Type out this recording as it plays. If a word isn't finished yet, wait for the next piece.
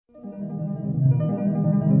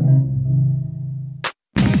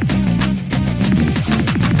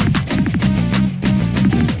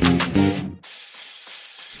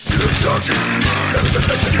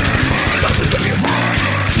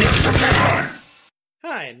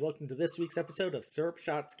Hi, and welcome to this week's episode of Syrup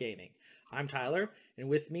Shots Gaming. I'm Tyler, and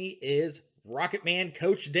with me is Rocket Man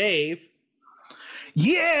Coach Dave.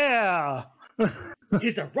 Yeah!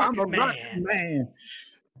 He's a rocket man. Rocket man.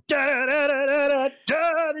 Da, da, da, da, da,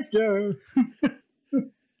 da, da.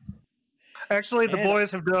 Actually, the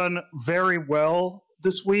boys have done very well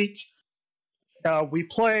this week. We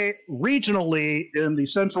play regionally in the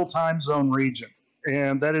Central Time Zone region,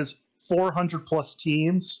 and that is 400 plus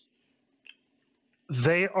teams.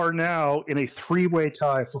 They are now in a three-way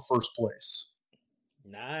tie for first place.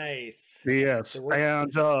 Nice. Yes,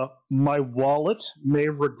 and my wallet may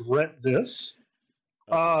regret this.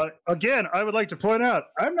 Again, I would like to point out,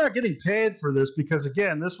 I'm not getting paid for this because,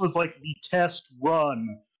 again, this was like the test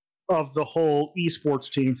run of the whole esports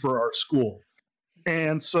team for our school.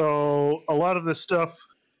 And so a lot of this stuff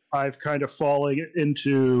I've kind of fallen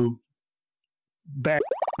into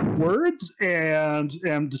backwards and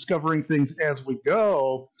am discovering things as we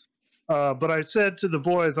go. But I said to the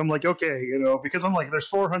boys, I'm like, okay, because I'm like, there's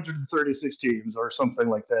 436 teams or something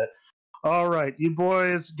like that. All right, you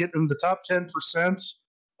boys get in the top 10%.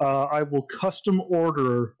 I will custom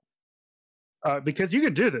order, because you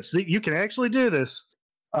can do this. You can actually do this.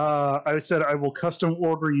 I said I will custom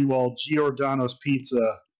order you all Giordano's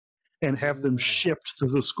pizza and have them shipped to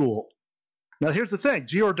the school. Now, here's the thing.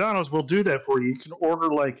 Giordano's will do that for you. You can order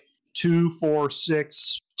like 2, 4,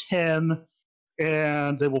 6, 10,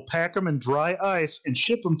 and they will pack them in dry ice and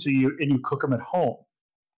ship them to you, and you cook them at home.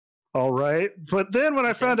 All right? But then when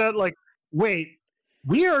I found out, like, wait,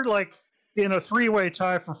 we are like in a three-way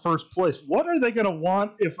tie for first place. What are they going to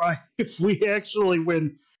want if we actually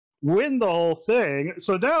win the whole thing?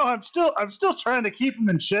 So now I'm still trying to keep them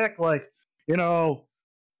in check, like,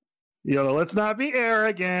 let's not be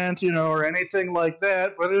arrogant, or anything like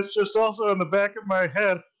that. But it's just also in the back of my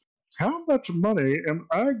head, how much money am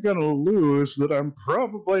I going to lose that I'm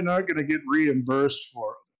probably not going to get reimbursed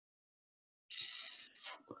for?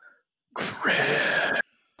 Crap.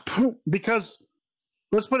 Because,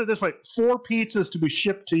 let's put it this way, 4 pizzas to be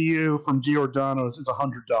shipped to you from Giordano's is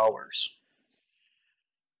 $100.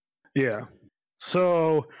 Yeah.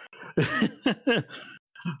 So,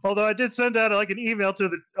 although I did send out like an email to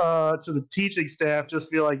the teaching staff,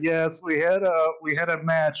 just be like, yes, we had a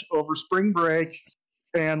match over spring break,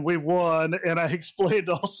 and we won. And I explained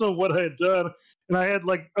also what I had done, and I had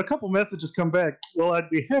like a couple messages come back. Well, I'd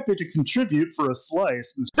be happy to contribute for a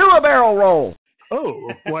slice. Do a barrel roll.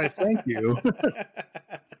 Oh, why? Thank you.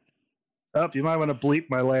 Oh, you might want to bleep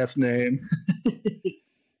my last name.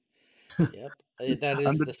 Yep, that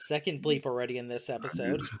is the second bleep already in this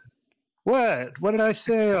episode. What? What did I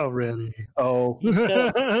say already? Oh.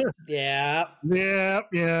 Yeah. Yep.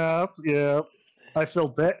 I feel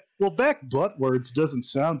back. Well, back butt words doesn't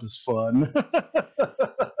sound as fun.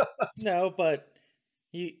 No, but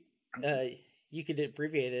you could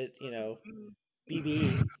abbreviate it,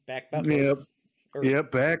 BB, back butt words.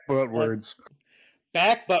 Yep, back butt words.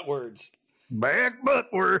 Back butt words. Back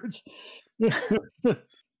butt words.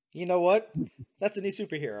 You know what? That's a new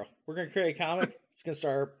superhero. We're going to create a comic. It's going to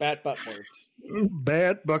star Bat Butt Words.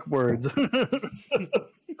 Bat Buck Words.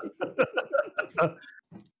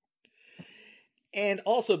 And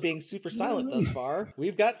also being super silent thus far,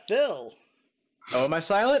 we've got Phil. Oh, am I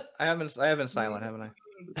silent? I haven't silent, haven't I?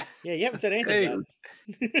 Yeah, you haven't said anything yet.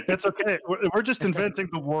 That's okay. We're just inventing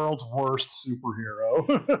the world's worst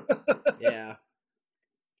superhero. Yeah.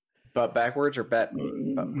 But backwards or bat?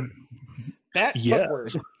 Bat Butt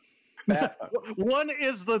Words. One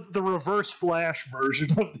is the reverse Flash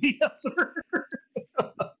version of the other.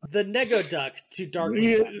 The Negaduck to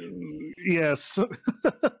Darkwing Duck. Yes.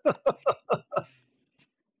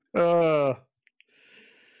 Oh,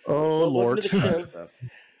 Lord.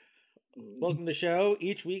 Welcome to the show.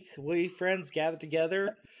 Each week, we friends gather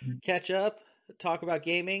together, catch up, talk about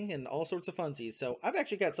gaming, and all sorts of funsies. So I've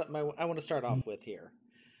actually got something I want to start off with here.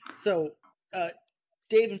 So,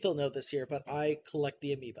 Dave and Phil know this here, but I collect the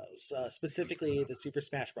amiibos, specifically the Super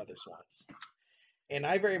Smash Brothers ones. And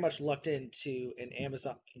I very much lucked into an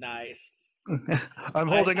Amazon... Nice. I'm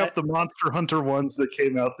holding up the Monster Hunter ones that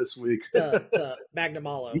came out this week. the Magnum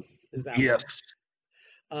Hollow. Is that yes.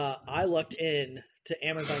 One? I lucked in to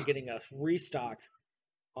Amazon getting a restock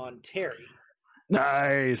on Terry.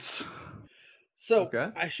 Nice. So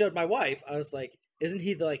I showed my wife. I was like, isn't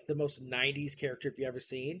he the most 90s character you've ever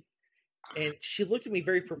seen? And she looked at me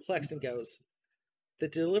very perplexed and goes, the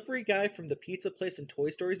delivery guy from the pizza place in Toy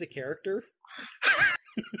Story is a character?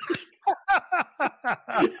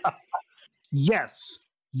 Yes.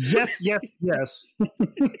 Yes.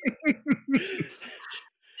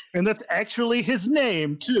 And that's actually his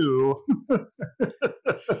name, too.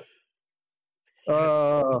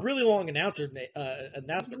 Really long announcement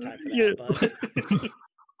time for that,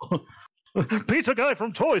 but pizza guy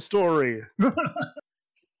from Toy Story.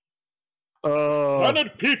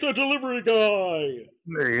 Planet Pizza Delivery Guy.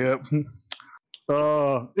 Yep.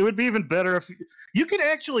 It would be even better if you could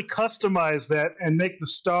actually customize that and make the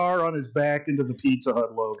star on his back into the Pizza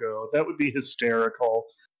Hut logo. That would be hysterical.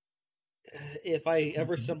 If I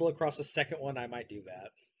ever stumble across a second one, I might do that.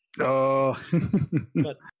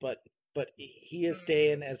 But he is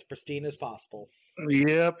staying as pristine as possible.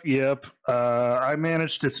 Yep. I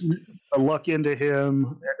managed to luck into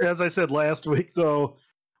him. As I said last week, though,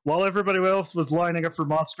 while everybody else was lining up for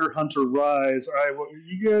Monster Hunter Rise,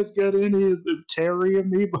 you guys got any of the Terry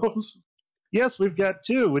amiibos? Yes, we've got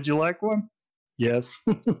 2. Would you like one? Yes.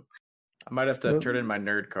 I might have to turn in my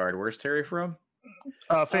nerd card. Where's Terry from?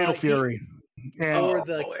 Fatal Fury. Or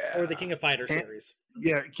the King of Fighters series.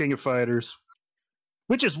 Yeah, King of Fighters.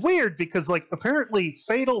 Which is weird because, like, apparently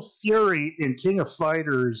Fatal Fury and King of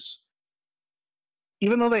Fighters,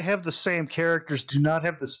 even though they have the same characters, do not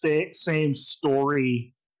have the same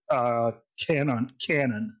story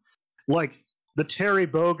canon. Like, the Terry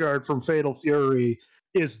Bogard from Fatal Fury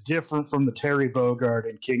is different from the Terry Bogard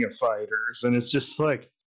in King of Fighters. And it's just like,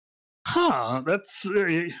 that's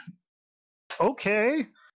okay.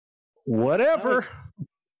 Whatever.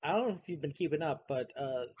 I don't know if you've been keeping up, but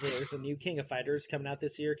there's a new King of Fighters coming out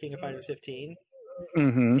this year, King of Fighters 15.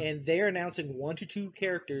 Mm-hmm. And they're announcing 1 to 2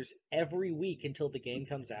 characters every week until the game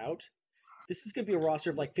comes out. This is going to be a roster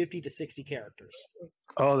of like 50 to 60 characters.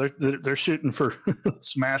 Oh, they're shooting for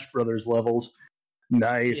Smash Brothers levels.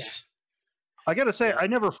 Nice. Yeah. I gotta say, I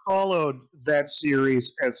never followed that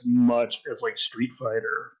series as much as like Street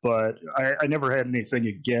Fighter, but I never had anything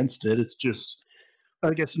against it. It's just,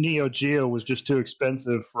 I guess Neo Geo was just too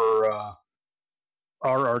expensive for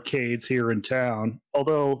our arcades here in town.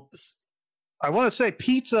 Although I want to say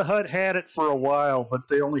Pizza Hut had it for a while, but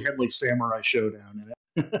they only had like Samurai Showdown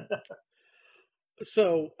in it.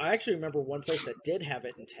 So I actually remember one place that did have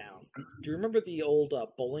it in town. Do you remember the old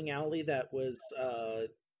bowling alley that was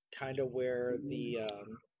kind of where the...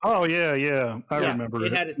 Oh, yeah. I remember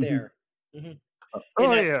it. It had it there. Mm-hmm.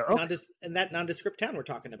 Oh, Okay. In that nondescript town we're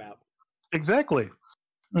talking about. Exactly.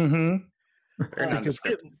 Mm-hmm. Very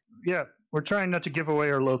nondescript. Yeah, we're trying not to give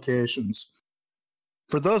away our locations.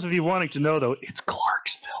 For those of you wanting to know, though, it's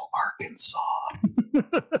Clarksville, Arkansas.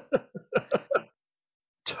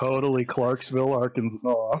 Totally Clarksville,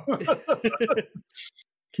 Arkansas.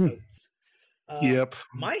 Totes. Yep.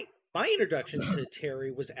 My introduction to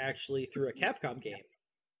Terry was actually through a Capcom game.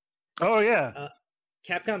 Oh, yeah.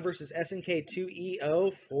 Capcom versus SNK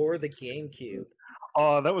 2EO for the GameCube.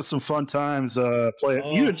 Oh, that was some fun times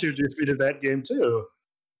playing. You introduced me to that game, too.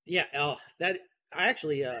 Yeah, I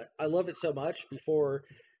actually I love it so much. Before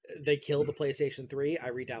they killed the PlayStation 3, I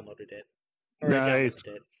re-downloaded it. Nice.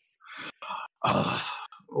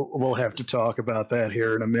 We'll have to talk about that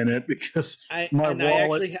here in a minute because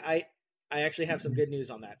wallet. I actually have some good news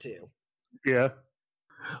on that too. Yeah,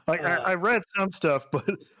 I read some stuff, but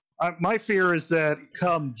my fear is that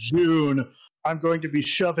come June, I'm going to be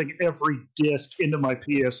shoving every disc into my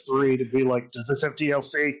PS3 to be like, does this have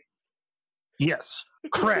DLC? Yes.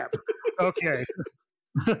 Crap. Okay.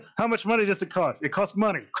 How much money does it cost? It costs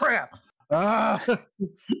money. Crap.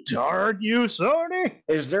 Darn you, Sony.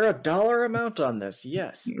 Is there a dollar amount on this?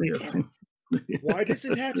 Yes. Why does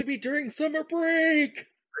it have to be during summer break?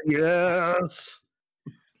 Yes.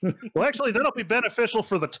 Well, actually, that'll be beneficial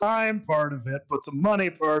for the time part of it, but the money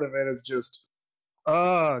part of it is just,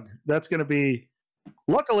 that's going to be...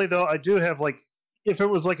 Luckily, though, I do have, like, if it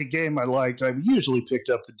was like a game I liked, I usually picked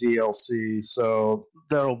up the DLC, so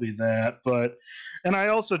that'll be that. And I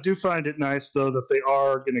also do find it nice, though, that they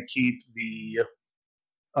are going to keep the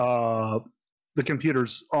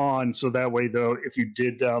computers on, so that way, though, if you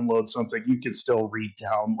did download something, you can still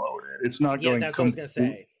re-download it. It's not going. That's what I was going to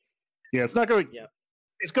say. Yeah, it's not going. Yep.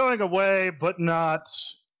 It's going away, but not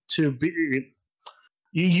to be.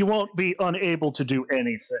 You won't be unable to do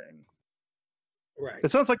anything. Right.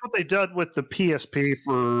 It sounds like what they did with the PSP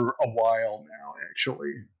for a while now.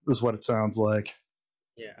 Actually, is what it sounds like.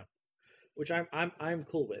 Yeah, which I'm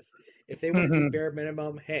cool with. If they want to do bare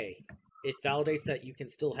minimum, hey, it validates that you can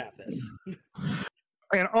still have this.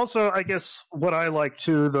 And also, I guess what I like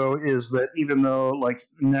too, though, is that even though like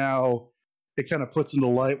now it kind of puts into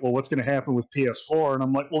light, well, what's going to happen with PS4? And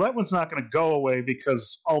I'm like, well, that one's not going to go away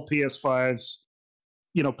because all PS5s,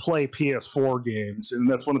 play PS4 games, and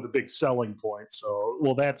that's one of the big selling points. So,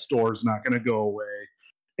 well, that store's not going to go away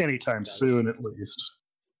anytime soon, at least.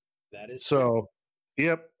 That is so.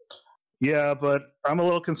 Yep. Yeah, but I'm a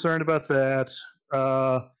little concerned about that.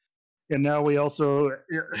 And now we also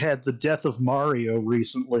had the death of Mario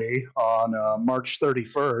recently on March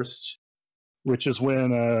 31st, which is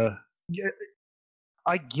when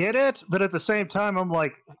I get it, but at the same time, I'm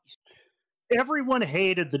like, everyone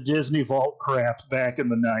hated the Disney Vault crap back in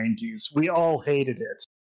the 90s. We all hated it.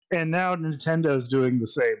 And now Nintendo's doing the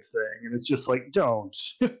same thing. And it's just like, don't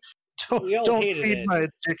feed my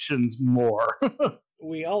addictions more.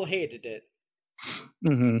 We all hated it.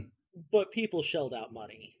 Mm-hmm. But people shelled out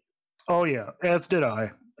money. Oh, yeah. As did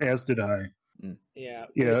I. Yeah.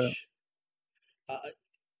 Yeah. Which,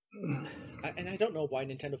 and I don't know why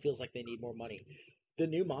Nintendo feels like they need more money. The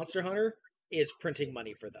new Monster Hunter is printing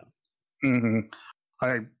money for them.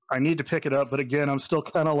 Mm-hmm. I need to pick it up, but again, I'm still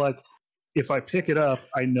kind of like, if I pick it up,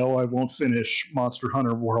 I know I won't finish Monster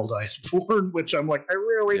Hunter World Iceborne, which I'm like, I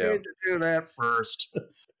really need to do that first.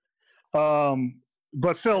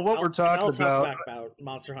 But Phil, what we're talking I'll about... talk about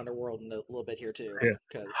Monster Hunter World in a little bit here, too.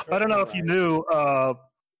 Yeah. I don't know if you knew,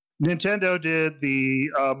 Nintendo did the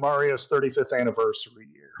Mario's 35th anniversary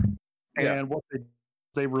year. And what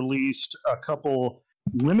they released a couple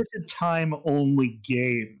limited time only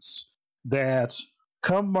games that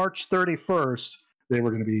come March 31st, they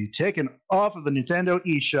were going to be taken off of the Nintendo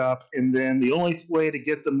eShop, and then the only way to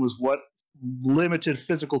get them was what limited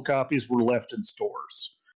physical copies were left in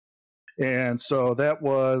stores. And so that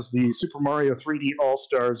was the Super Mario 3D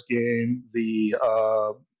All-Stars game, the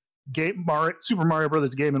Super Mario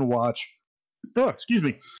Brothers Game & Watch. Oh, excuse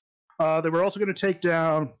me. They were also going to take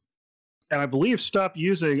down, and I believe stop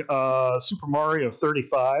using Super Mario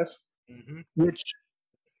 35, which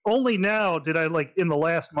only now did I, in the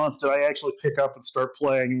last month, did I actually pick up and start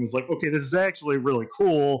playing and was like, okay, this is actually really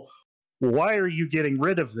cool. Why are you getting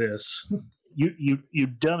rid of this? You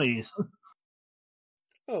dummies.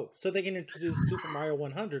 Oh, so they can introduce Super Mario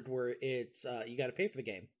 100 where it's you got to pay for the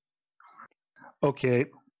game. Okay,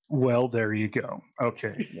 well, there you go.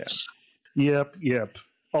 Okay. Yep.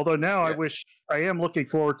 Although now I am looking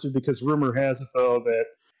forward to, because rumor has it, though, that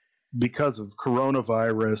because of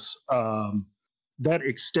coronavirus, that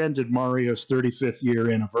extended Mario's 35th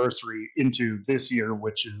year anniversary into this year,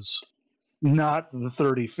 which is not the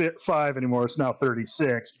 35 anymore. It's now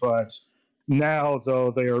 36, but now,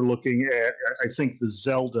 though, they are looking at, I think, the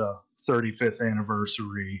Zelda 35th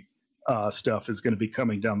anniversary stuff is going to be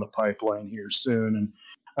coming down the pipeline here soon. And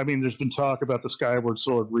I mean, there's been talk about the Skyward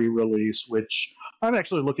Sword re-release, which I'm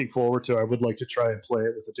actually looking forward to. I would like to try and play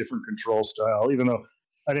it with a different control style, even though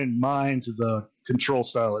I didn't mind the control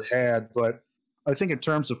style it had. But I think in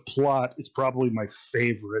terms of plot, it's probably my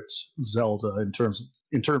favorite Zelda in terms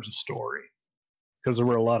of story, because there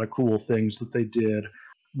were a lot of cool things that they did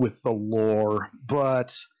with the lore.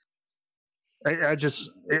 But I just,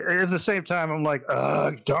 at the same time, I'm like,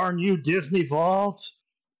 darn you, Disney Vault.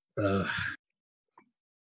 I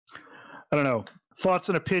don't know. Thoughts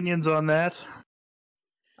and opinions on that?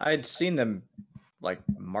 I'd seen them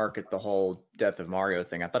market the whole Death of Mario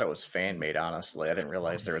thing. I thought it was fan made, honestly. I didn't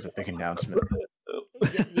realize there was a big announcement.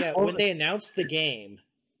 Yeah, when they announced the game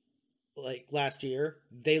last year,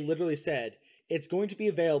 they literally said it's going to be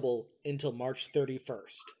available until March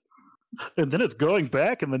 31st. And then it's going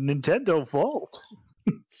back in the Nintendo Vault.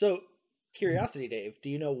 So, curiosity, Dave, do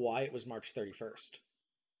you know why it was March 31st?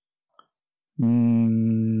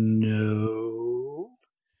 No.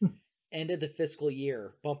 End of the fiscal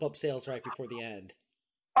year. Bump up sales right before the end.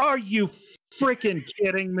 Are you freaking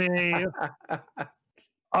kidding me?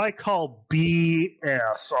 I call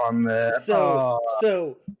BS on that.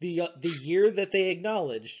 So the year that they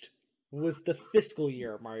acknowledged was the fiscal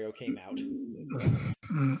year Mario came out.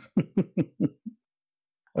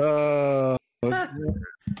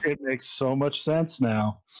 It makes so much sense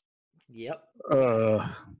now. Yep.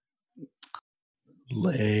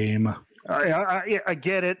 Lame. I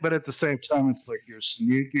get it, but at the same time, it's like, you're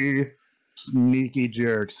sneaky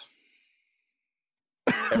jerks.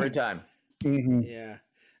 Every time. Mm-hmm. Yeah.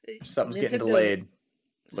 Something's getting delayed.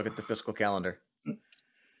 Look at the fiscal calendar.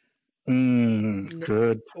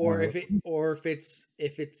 Good point. Or if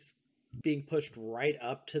it's being pushed right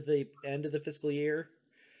up to the end of the fiscal year,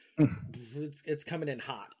 it's coming in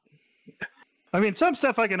hot. I mean, some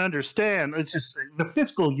stuff I can understand. It's just the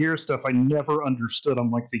fiscal year stuff I never understood. I'm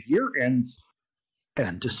like, the year ends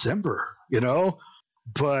in December,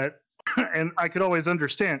 But, and I could always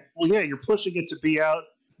understand, well, yeah, you're pushing it to be out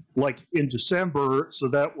like in December, so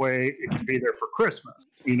that way it can be there for Christmas.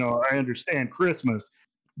 I understand Christmas,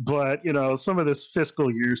 but some of this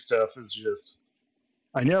fiscal year stuff is just,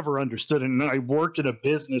 I never understood it. And I worked in a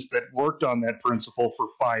business that worked on that principle for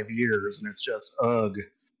 5 years, and it's just ugh.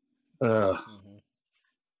 Mm-hmm.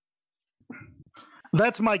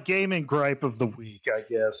 That's my gaming gripe of the week, I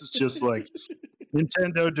guess. It's just like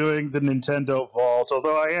Nintendo doing the Nintendo Vault,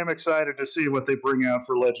 although I am excited to see what they bring out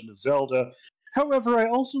for Legend of Zelda. However, I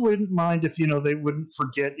also wouldn't mind if, they wouldn't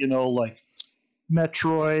forget, like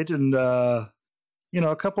Metroid and, a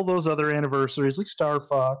couple of those other anniversaries like Star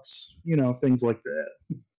Fox, things like that.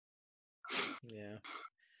 Yeah.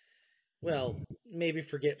 Well, maybe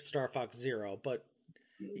forget Star Fox Zero, but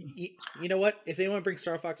you know what? If they want to bring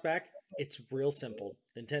Star Fox back, it's real simple.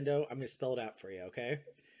 Nintendo, I'm going to spell it out for you, okay?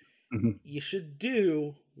 Mm-hmm. You should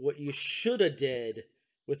do what you should have did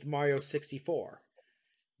with Mario 64.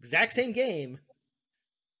 Exact same game,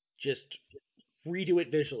 just redo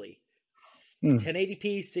it visually.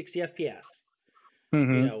 1080p, 60 FPS.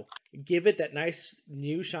 Mm-hmm. Give it that nice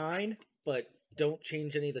new shine, but don't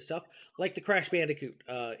change any of the stuff. Like the Crash Bandicoot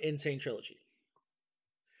Insane Trilogy.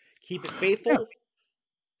 Keep it faithful. Yeah.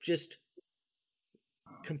 Just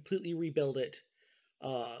completely rebuild it.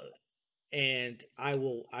 And I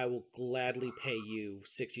will gladly pay you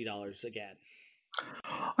 $60 again.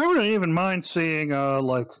 I wouldn't even mind seeing there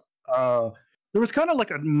was kind of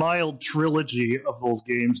like a mild trilogy of those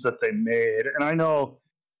games that they made, and I know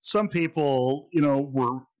some people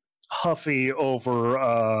were huffy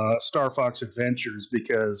over Star Fox Adventures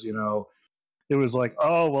because it was like,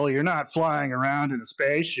 oh well, you're not flying around in a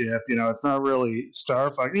spaceship, it's not really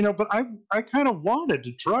Star Fox, but I kind of wanted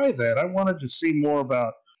to try that. I wanted to see more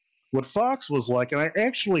about what Fox was like, and I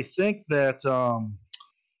actually think that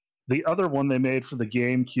the other one they made for the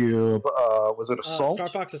GameCube, was it Assault? Star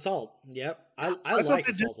Fox Assault. Yep. I like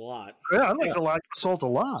Assault a lot. Yeah, I like Assault a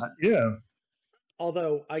lot. Yeah.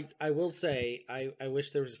 Although I will say I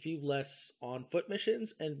wish there was a few less on foot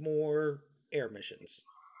missions and more air missions.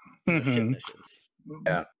 Ship missions.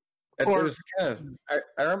 Yeah. It was kind of.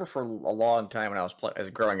 I remember for a long time when I was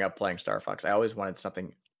growing up playing Star Fox, I always wanted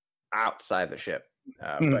something outside the ship.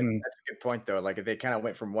 But that's a good point, though. Like they kind of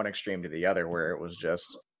went from one extreme to the other, where it was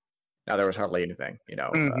just now there was hardly anything. Yeah.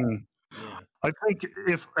 I think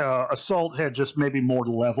if Assault had just maybe more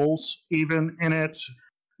levels even in it,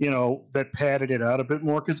 that padded it out a bit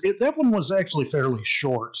more, because that one was actually fairly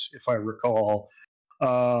short, if I recall.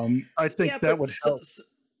 I think that would help.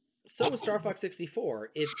 So was Star Fox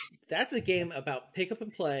 64. That's a game about pick up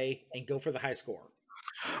and play and go for the high score.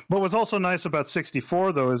 What was also nice about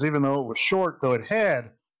 64, though, is even though it was short, though it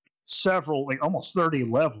had several, like almost 30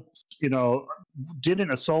 levels.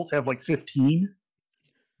 Didn't Assault have like 15?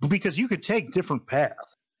 Because you could take different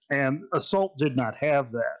paths, and Assault did not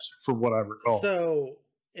have that, for what I recall. So,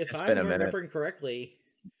 if I'm remembering correctly,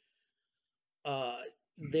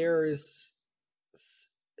 there's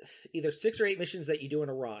either 6 or 8 missions that you do in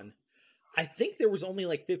a run. I think there was only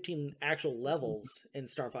like 15 actual levels in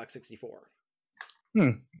Star Fox 64.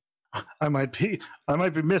 I might be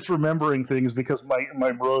misremembering things because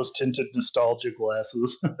my rose tinted nostalgia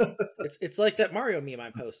glasses. It's like that Mario meme I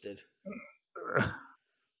posted.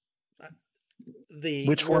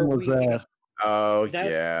 Which one was that? Oh,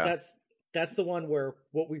 That's the one where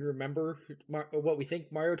what we remember, what we think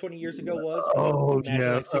Mario 20 years ago was. Oh,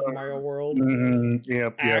 yeah. Like Super Mario World.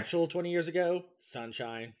 Yep. Actual 20 years ago,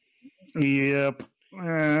 Sunshine. Yep.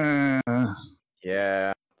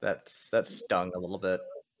 Yeah, that stung a little bit.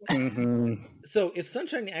 So if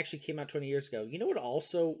Sunshine actually came out 20 years ago, you know what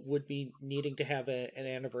also would be needing to have an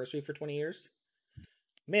anniversary for 20 years?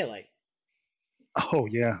 Melee. Oh,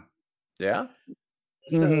 yeah. Yeah?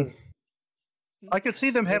 So... I could see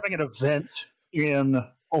them having an event in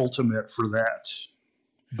Ultimate for that,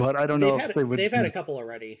 but I don't know if they would. They've had a couple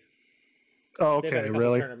already. Oh, okay, they've had a couple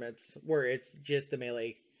really? Tournaments where it's just the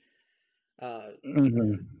Melee. I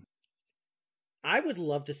would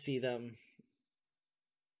love to see them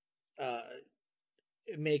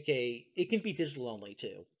make it can be digital only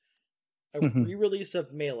too. A re-release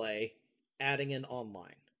of Melee, adding in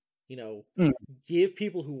online. Give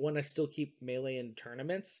people who want to still keep Melee in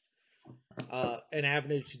tournaments an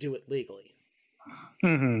avenue to do it legally.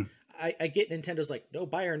 I get Nintendo's like, no,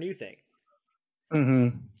 buy our new thing.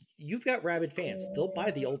 You've got rabid fans; they'll buy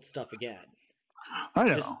the old stuff again. I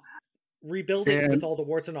know. Just rebuild it with all the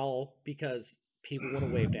warts and all because people want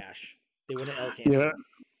to wave dash. They want to L cancel. Yeah,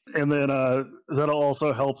 and then that'll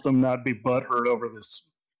also help them not be butthurt over this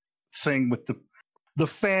thing with the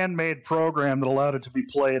fan-made program that allowed it to be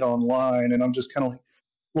played online. And I'm just kind of like,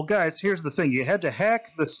 well, guys, here's the thing. You had to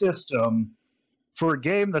hack the system for a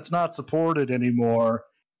game that's not supported anymore,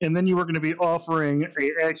 and then you were going to be offering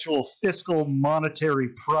an actual fiscal monetary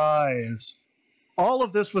prize. All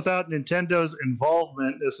of this without Nintendo's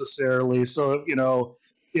involvement necessarily. So,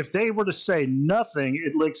 if they were to say nothing,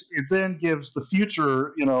 it then gives the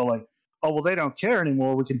future, like, oh, well, they don't care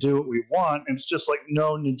anymore. We can do what we want. And it's just like,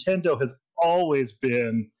 no, Nintendo has always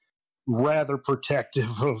been rather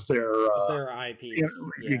protective of their IPs.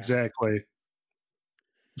 Exactly.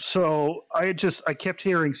 So I kept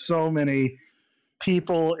hearing so many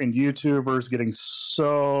people and YouTubers getting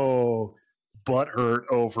so butthurt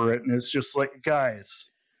over it, and it's just like, guys,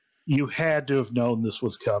 you had to have known this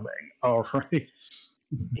was coming. All right.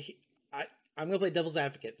 I'm going to play devil's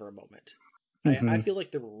advocate for a moment. Mm-hmm. I feel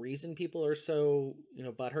like the reason people are so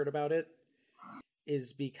butthurt about it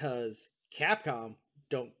is because Capcom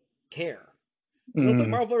don't care. You want to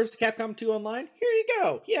play Marvel vs. Capcom 2 online? Here you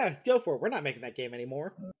go. Yeah, go for it. We're not making that game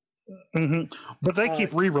anymore. Mm-hmm. But they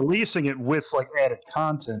keep re-releasing it with like added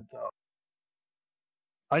content, though.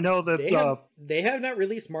 I know that they have not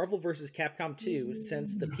released Marvel vs. Capcom 2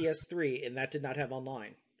 since the PS3, and that did not have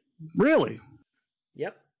online. Really?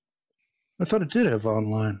 Yep. I thought it did have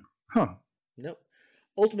online. Huh. Nope.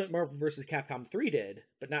 Ultimate Marvel vs. Capcom 3 did,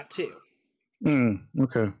 but not 2.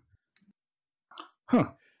 Okay. Huh.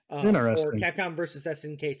 Interesting. Or Capcom vs.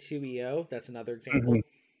 SNK 2EO. That's another example.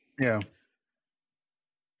 Mm-hmm. Yeah.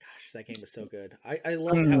 Gosh, that game was so good. I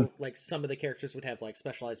loved how like some of the characters would have like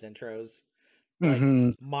specialized intros.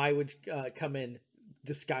 Like Mai would come in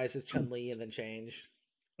disguised as Chun-Li and then change.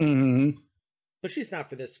 Mm-hmm. But she's not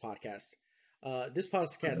for this podcast. This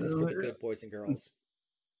podcast is for the good boys and girls.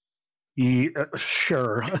 Yeah,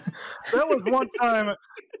 sure. That was one time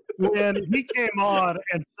when he came on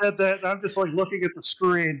and said that, and I'm just like looking at the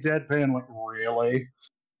screen, deadpan, like, really?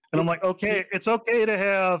 And I'm like, okay, it's okay to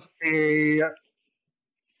have a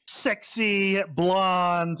sexy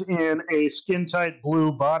blonde in a skin-tight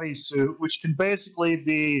blue bodysuit, which can basically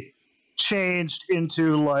be changed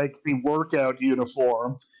into like the workout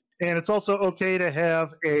uniform. And it's also okay to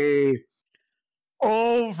have a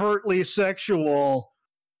overtly sexual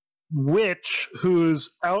witch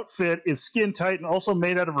whose outfit is skin tight and also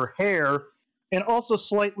made out of her hair and also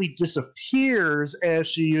slightly disappears as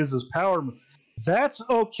she uses power. That's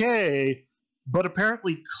okay, but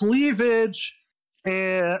apparently cleavage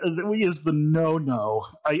is the no-no.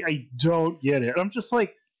 I don't get it. I'm just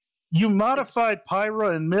like, you modified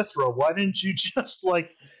Pyra and Mithra. Why didn't you just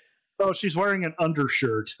like, oh, she's wearing an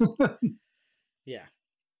undershirt. Yeah.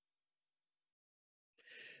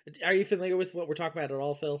 Are you familiar with what we're talking about at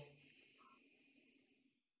all, Phil?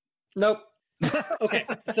 Nope. Okay,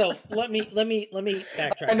 so let me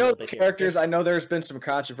backtrack. I know the characters. Here. I know there's been some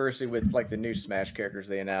controversy with like the new Smash characters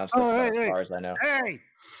they announced. As far as I know. Hey,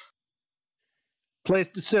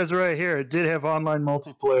 it says right here it did have online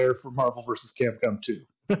multiplayer for Marvel vs. Capcom 2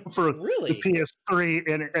 for really? the PS3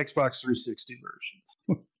 and Xbox 360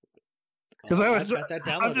 versions. Because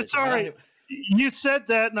I'm just sorry. You said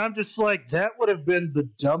that, and I'm just like, that would have been the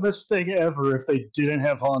dumbest thing ever if they didn't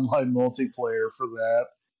have online multiplayer for that.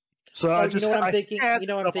 So I just, you know what I'm thinking. You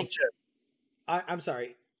know what I'm thinking. I'm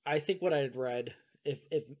sorry. I think what I had read, if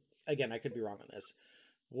again I could be wrong on this,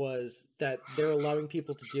 was that they're allowing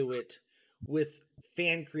people to do it with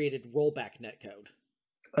fan created rollback netcode.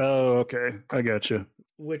 Oh, okay, I got you.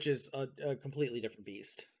 Which is a completely different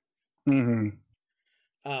beast. Mm-hmm.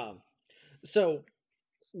 So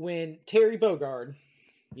when Terry Bogard,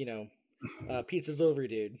 pizza delivery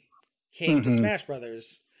dude, came to Smash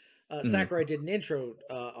Brothers. Sakurai did an intro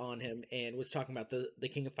on him and was talking about the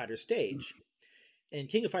King of Fighters stage. And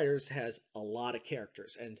King of Fighters has a lot of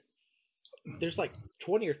characters, and there's like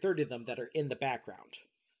 20 or 30 of them that are in the background.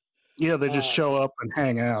 Yeah, they just show up and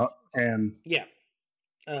hang out. And yeah.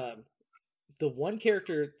 The one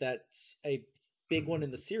character that's a big one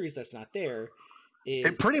in the series that's not there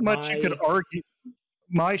is pretty much you could argue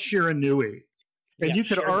Mai Shiranui. And you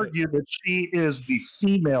could argue that she is the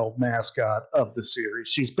female mascot of the series.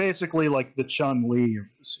 She's basically like the Chun-Li of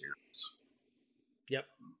the series. Yep.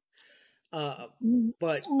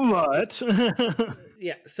 But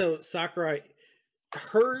yeah, so Sakurai,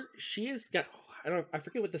 she's got, I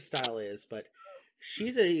forget what the style is, but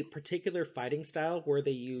she's a particular fighting style where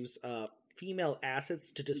they use female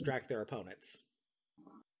assets to distract their opponents.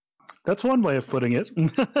 That's one way of putting it.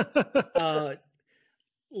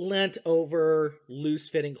 Lent over,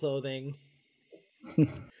 loose-fitting clothing.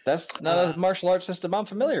 That's not a martial arts system I'm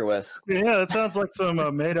familiar with. Yeah, that sounds like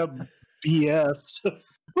some made-up BS.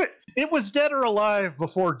 Wait, it was Dead or Alive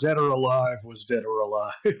before Dead or Alive was Dead or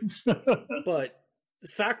Alive. But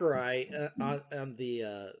Sakurai on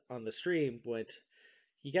the stream went,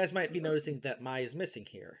 You guys might be noticing that Mai is missing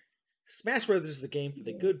here. Smash Brothers is the game for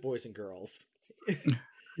the good boys and girls.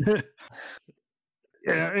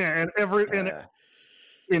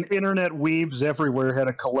 And internet weebs everywhere had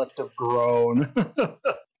a collective groan.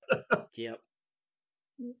 Yep.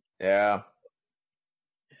 Yeah.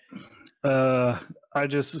 And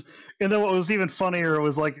then what was even funnier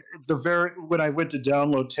was like when I went to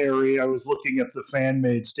download Terry, I was looking at the fan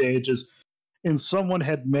made stages, and someone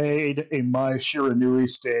had made a Mai Shiranui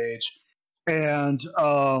stage, and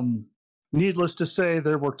needless to say,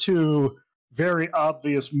 there were two very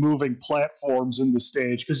obvious moving platforms in the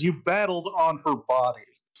stage because you battled on her body.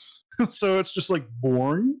 So it's just like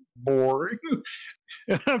boring.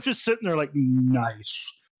 And I'm just sitting there like,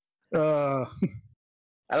 nice. I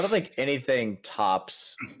don't think anything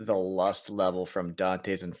tops the Lust level from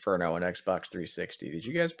Dante's Inferno on Xbox 360. Did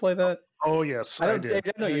you guys play that? Oh yes, I did.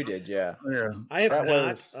 I know you did. Yeah. I have That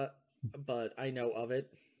not, was- but I know of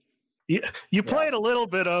it. You played a little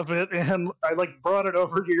bit of it, and I like brought it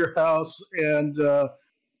over to your house, and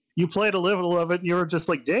you played a little of it, and you were just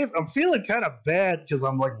like, Dave, I'm feeling kind of bad because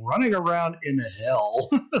I'm like running around in hell.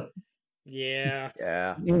 Yeah.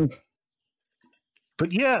 Yeah.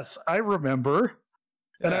 But yes, I remember.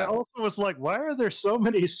 And I Yeah. also was like, why are there so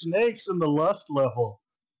many snakes in the Lust level?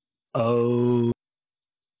 Oh.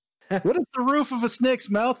 What does the roof of a snake's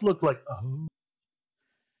mouth look like? Oh.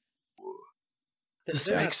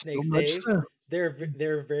 They're not snakes, Dave.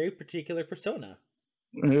 They're a very particular persona.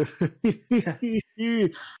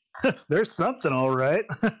 There's something, all right.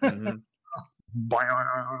 Mhm.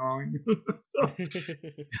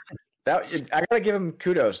 I gotta give him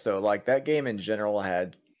kudos though. Like that game in general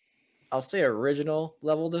had, I'll say, original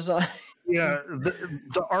level design. Yeah,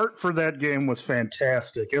 the art for that game was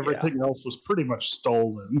fantastic. Everything else was pretty much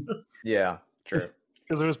stolen Yeah, true.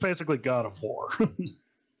 because it was basically God of War.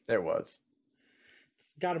 There was.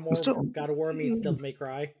 God of War means Devil May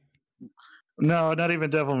Cry. No, not even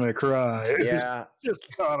Devil May Cry. It was Yeah, just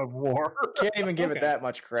God of War. can't even give Okay. it that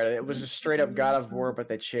much credit. It was just straight up God of War, but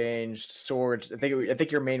they changed swords. I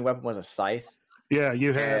think your main weapon was a scythe. Yeah,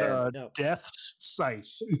 you had Yeah. No. Death's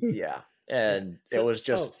Scythe. Yeah, and So- it was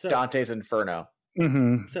just so- Dante's Inferno.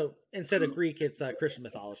 Mm-hmm. So instead of Greek, it's Christian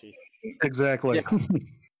mythology. Exactly. Yeah.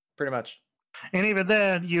 Pretty much. And even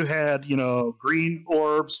then, you had, green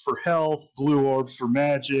orbs for health, blue orbs for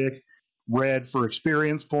magic, red for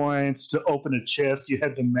experience points. To open a chest, you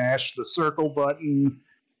had to mash the circle button,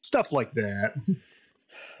 stuff like that.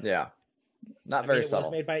 Yeah, not I very mean, it subtle.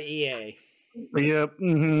 was made by EA. Yep.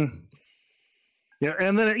 Mm-hmm. Yeah,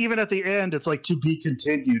 and then even at the end, it's like to be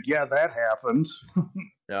continued. Yeah, that happened.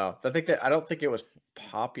 No, I don't think it was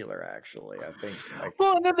popular actually. I think like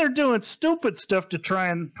Well, and then they're doing stupid stuff to try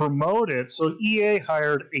and promote it. So EA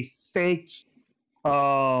hired a fake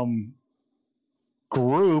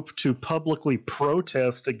group to publicly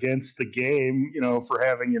protest against the game, for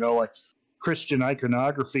having, like Christian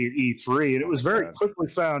iconography at E3. And it was very God. quickly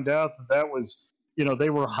found out that was, they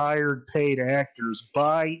were hired paid actors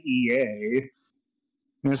by EA.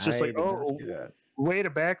 And it's just I like, did not oh, see that. way to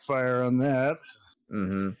backfire on that.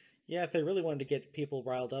 Mm-hmm. Yeah, if they really wanted to get people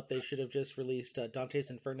riled up, they should have just released Dante's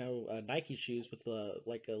Inferno Nike shoes with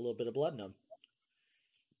like a little bit of blood in them.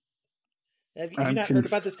 Have you I'm not heard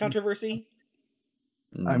about this controversy?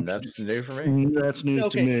 That's new for me. That's news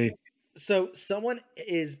to me. So someone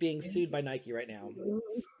is being sued by Nike right now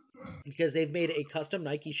because they've made a custom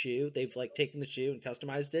Nike shoe. They've like taken the shoe and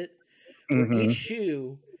customized it. Where Mhm. each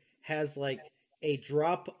shoe has like a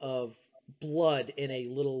drop of blood in a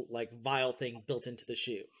little like vial thing built into the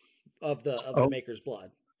shoe of the maker's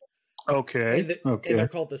blood. Okay. And Okay. they're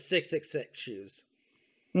called the 666 shoes.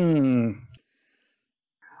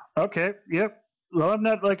 Okay. Yep. Well, I'm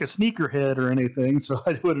not like a sneakerhead or anything, so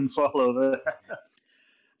I wouldn't follow that.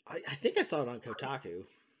 I think I saw it on Kotaku.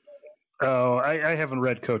 Oh, I haven't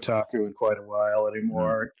read Kotaku in quite a while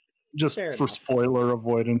anymore, just Fair for enough. spoiler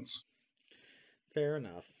avoidance. Fair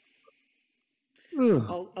enough. Ugh.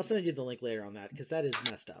 I'll send you the link later on that because that is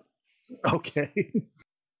messed up. Okay.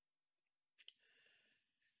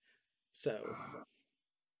 So,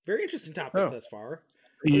 very interesting topics Oh. thus far.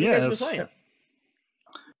 What have you guys been Yes. playing?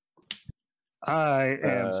 I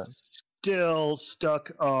am still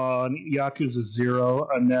stuck on Yakuza 0.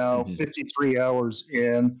 I'm now Mhm. 53 hours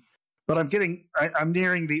in, but I'm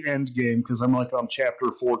nearing the end game because I'm like on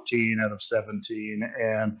chapter 14 out of 17,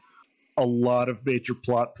 and a lot of major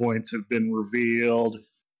plot points have been revealed.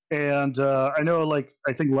 And I know, like,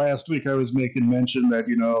 I think last week I was making mention that,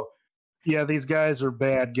 yeah, these guys are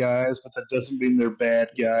bad guys, but that doesn't mean they're bad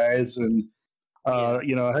guys. And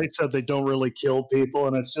I said they don't really kill people,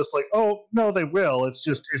 and it's just like, oh no, they will. It's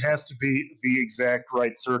just it has to be the exact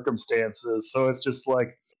right circumstances. So it's just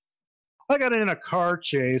like I got in a car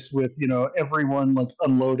chase with everyone like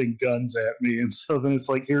unloading guns at me, and so then it's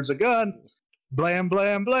like, here's a gun, blam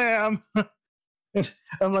blam blam. And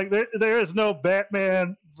I'm like, there is no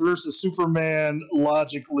Batman versus Superman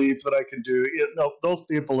logic leap that I can do. No, those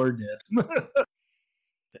people are dead.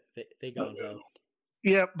 they gonzo.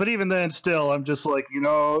 Yeah, but even then, still, I'm just like,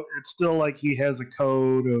 it's still like he has a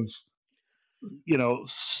code of,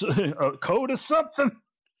 a code of something.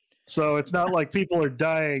 So it's not like people are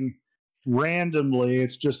dying randomly.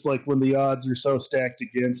 It's just like when the odds are so stacked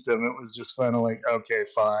against him, it was just kind of like, okay,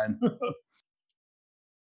 fine.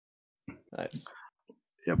 Nice.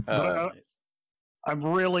 Yeah, I'm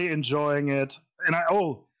really enjoying it. And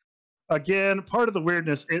again, part of the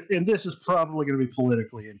weirdness, and this is probably going to be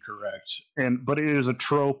politically incorrect, but it is a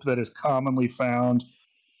trope that is commonly found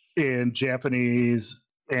in Japanese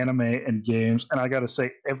anime and games. And I got to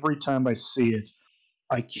say, every time I see it,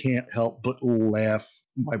 I can't help but laugh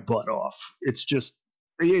my butt off. It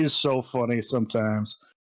is so funny sometimes.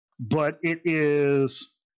 But it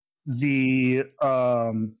is the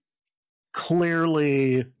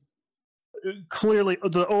clearly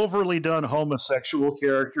the overly done homosexual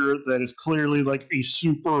character that is clearly like a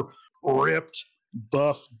super ripped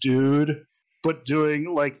buff dude, but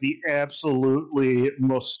doing like the absolutely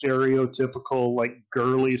most stereotypical like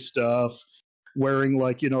girly stuff, wearing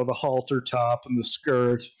like the halter top and the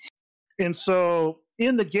skirt. And so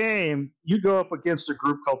in the game you go up against a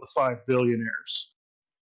group called the Five Billionaires.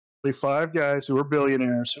 The 5 guys who are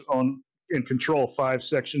billionaires who own and control 5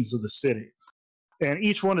 sections of the city. And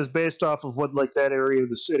each one is based off of what like that area of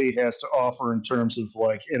the city has to offer in terms of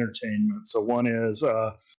like entertainment. So one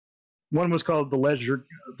was called the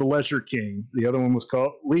Leisure King. The other one was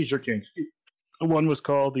called Leisure King. One was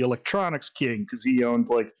called the Electronics King because he owned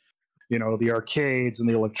like the arcades and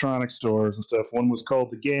the electronic stores and stuff. One was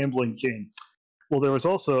called the Gambling King. Well, there was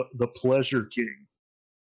also the Pleasure King,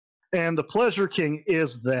 and the Pleasure King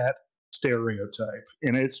is that stereotype,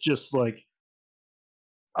 and it's just like,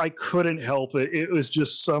 I couldn't help it. It was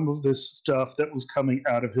just some of this stuff that was coming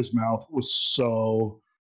out of his mouth was so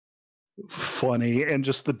funny, and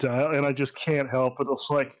just the dial, and I just can't help it. It's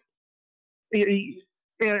like,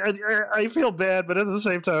 I feel bad, but at the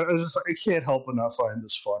same time, I can't help but not find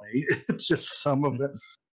this funny. It's just some of it.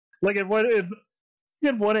 Like in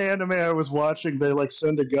one anime I was watching, they like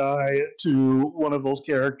send a guy to one of those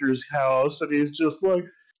characters' house, and he's just like.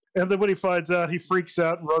 And then when he finds out, he freaks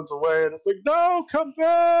out and runs away. And it's like, no, come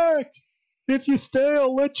back. If you stay,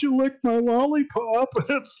 I'll let you lick my lollipop. And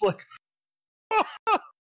it's like,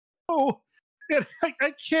 oh. And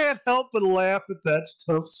I can't help but laugh at that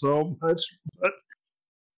stuff so much.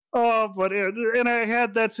 And I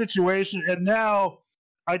had that situation. And now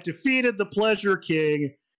I defeated the Pleasure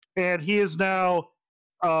King. And he is now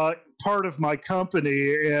part of my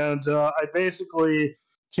company. And I basically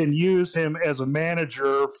can use him as a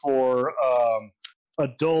manager for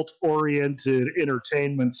adult-oriented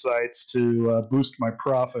entertainment sites to boost my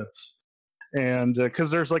profits. And because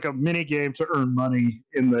there's like a mini game to earn money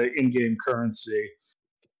in the in-game currency.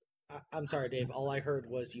 I'm sorry, Dave. All I heard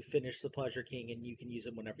was you finished the Pleasure King and you can use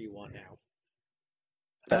him whenever you want now.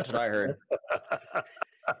 That's what I heard.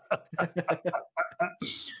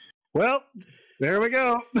 Well, there we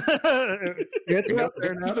go. It's up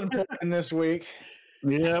there now. Been playing this week.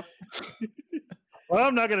 Yep. Well,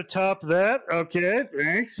 I'm not going to top that. Okay,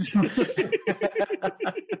 thanks.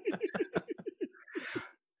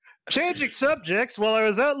 Changing subjects, while I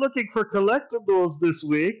was out looking for collectibles this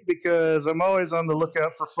week, because I'm always on the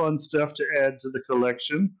lookout for fun stuff to add to the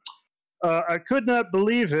collection, I could not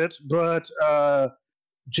believe it, but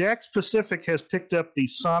Jakks Pacific has picked up the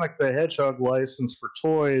Sonic the Hedgehog license for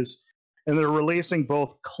toys, and they're releasing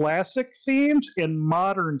both classic-themed and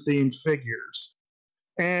modern-themed figures.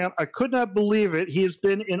 And I could not believe it. He has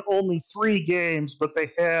been in only 3 games, but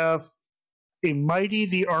they have a Mighty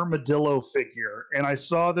the Armadillo figure. And I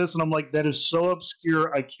saw this, and I'm like, that is so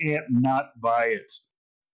obscure, I can't not buy it.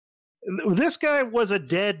 This guy was a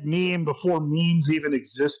dead meme before memes even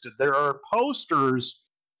existed. There are posters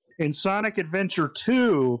in Sonic Adventure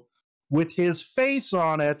 2 with his face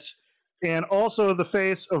on it, and also the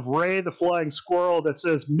face of Ray the Flying Squirrel that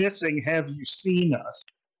says, "Missing, have you seen us?"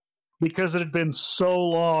 Because it had been so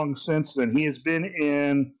long since then. He has been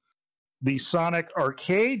in the Sonic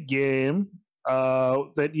arcade game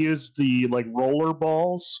that used the like roller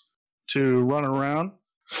balls to run around,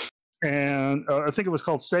 and I think it was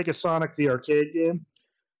called Sega Sonic the arcade game.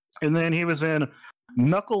 And then he was in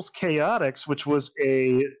Knuckles Chaotix, which was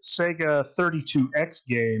a Sega 32X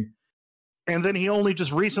game, and then he only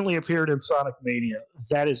just recently appeared in Sonic Mania.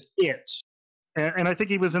 That is it. And I think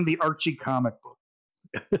he was in the Archie comic book.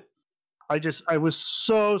 I was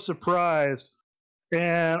so surprised,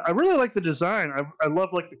 and I really like the design. I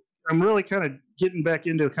love I'm really kind of getting back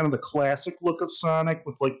into kind of the classic look of Sonic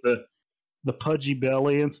with like the pudgy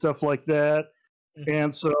belly and stuff like that.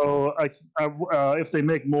 And so if they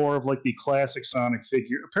make more of like the classic Sonic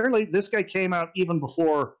figure, apparently this guy came out even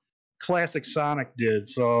before classic Sonic did.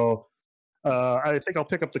 So I think I'll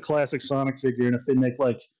pick up the classic Sonic figure, and if they make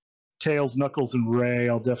like Tails, Knuckles, and Ray,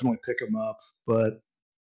 I'll definitely pick them up. But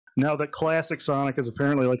now that classic Sonic is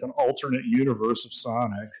apparently like an alternate universe of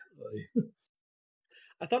Sonic.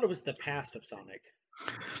 I thought it was the past of Sonic.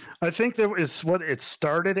 I think that was what it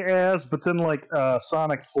started as, but then like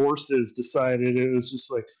Sonic Forces decided it was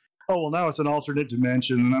just like, oh, well, now it's an alternate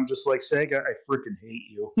dimension. And I'm just like, Sega, I freaking hate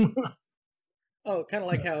you. Oh, kind of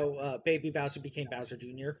like how Baby Bowser became Bowser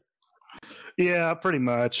Jr. Yeah, pretty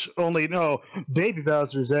much. Only, no, Baby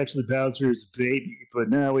Bowser is actually Bowser's baby, but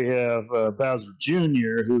now we have Bowser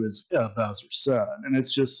Jr., who is Bowser's son. And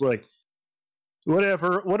it's just like,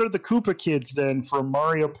 whatever. What are the Koopa kids then from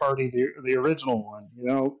Mario Party, the original one? You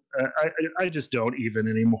know, I just don't even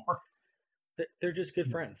anymore. They're just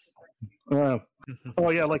good friends. Oh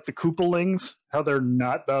yeah, like the Koopalings, how they're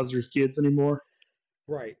not Bowser's kids anymore.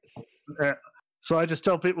 Right. So I just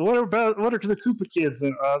tell people, what are the Koopa kids?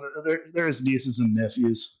 Then they're his nieces and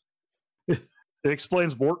nephews. It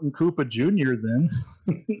explains Morton Koopa Jr. Then.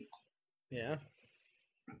 Yeah.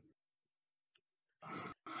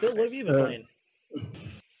 Phil, what have you been playing?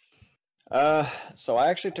 So I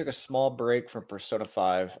actually took a small break from Persona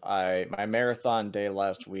 5. My marathon day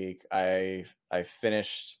last week, I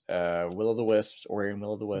finished Will of the Wisps, Ori and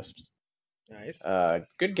Will of the Wisps. Nice.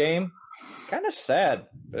 Good game. Kind of sad,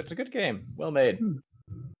 but it's a good game. Well made.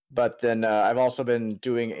 But then I've also been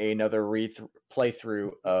doing another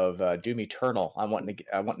playthrough of Doom Eternal. I'm wanting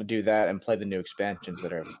to do that and play the new expansions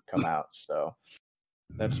that have come out. So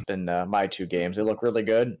that's been my two games. They look really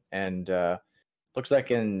good, and looks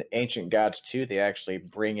like in Ancient Gods 2, they actually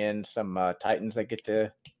bring in some Titans that get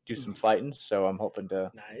to do some fighting. So I'm hoping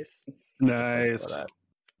to. Nice.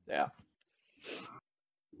 Yeah.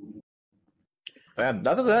 And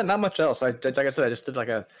other than that, not much else. Like I said, I just did like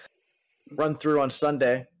a run through on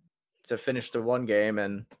Sunday to finish the one game,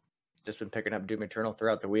 and just been picking up Doom Eternal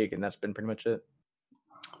throughout the week, and that's been pretty much it.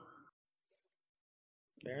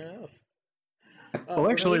 Fair enough.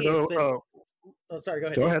 Well, actually, though. Oh, sorry. Go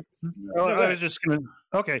ahead. Go ahead. No, go I was just gonna.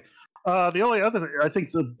 Okay. The only other thing, I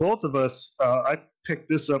think the both of us, I picked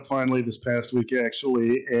this up finally this past week,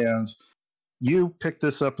 actually, and you picked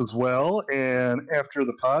this up as well. And after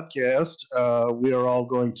the podcast, we are all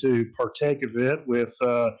going to partake of it with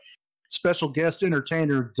special guest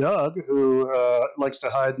entertainer Doug, who likes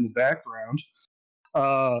to hide in the background.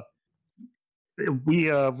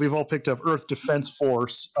 We've all picked up Earth Defense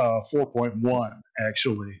Force 4.1,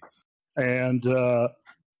 actually. And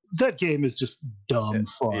that game is just dumb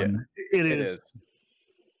fun. Yeah, it is.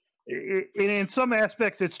 In some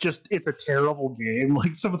aspects, it's a terrible game.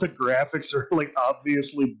 Like, some of the graphics are like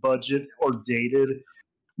obviously budget or dated,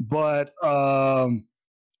 but flying.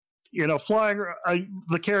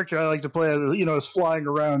 The character I like to play, is flying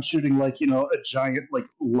around shooting like a giant like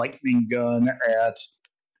lightning gun at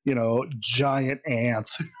giant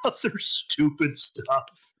ants and other stupid stuff.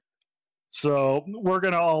 So we're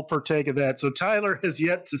going to all partake of that. So Tyler has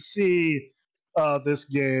yet to see this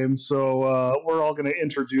game, so we're all going to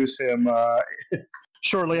introduce him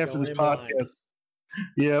shortly after this podcast.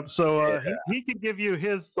 Yep. So he can give you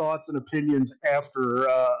his thoughts and opinions after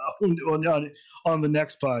on the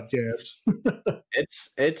next podcast.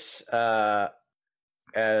 It's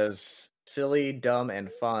as silly, dumb, and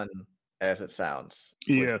fun as it sounds.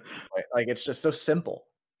 Yeah. Like it's just so simple.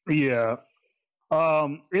 Yeah.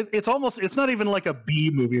 It's not even like a B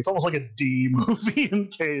movie. It's almost like a D movie in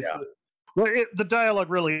case. Yeah. Well, the dialogue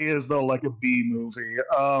really is though like a B movie.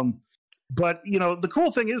 But the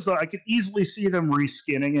cool thing is though, I could easily see them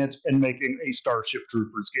reskinning it and making a Starship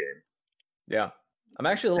Troopers game. Yeah, I'm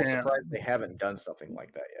actually a little surprised they haven't done something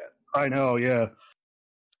like that yet. I know. Yeah.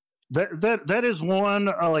 That is one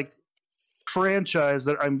like franchise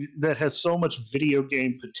that has so much video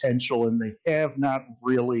game potential, and they have not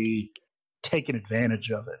really taken advantage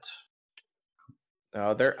of it.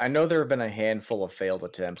 I know there have been a handful of failed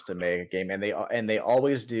attempts to make a game, and they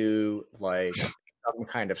always do like some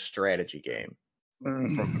kind of strategy game. From what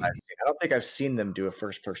I've seen. I don't think I've seen them do a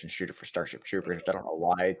first-person shooter for Starship Troopers. I don't know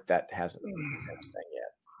why that hasn't been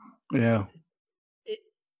yet. Yeah.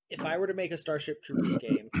 if I were to make a Starship Troopers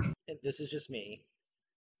game, and this is just me,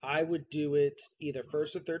 I would do it either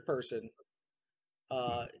first or third person,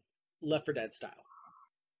 Left 4 Dead style.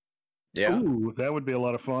 Yeah. Ooh, that would be a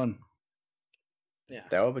lot of fun. Yeah,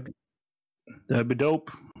 That'd be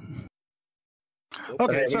dope.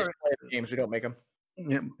 Okay, sorry. Games, we don't make them.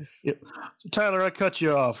 Yep. Yep. So Tyler, I cut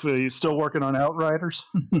you off. Are you still working on Outriders?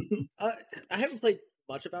 I haven't played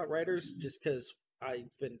much of Outriders just because I've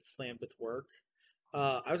been slammed with work.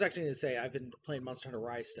 I was actually going to say I've been playing Monster Hunter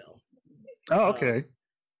Rise still. Oh, okay.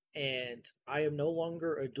 And I am no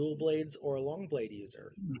longer a dual blades or a long blade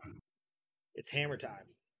user. It's hammer time.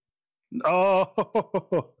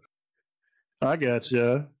 Oh, I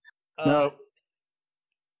gotcha. No.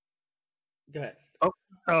 Go ahead.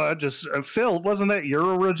 Phil, wasn't that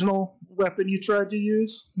your original weapon you tried to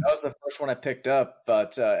use? That was the first one I picked up,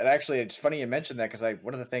 but it's funny you mentioned that because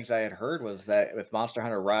one of the things I had heard was that with Monster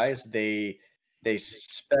Hunter Rise, they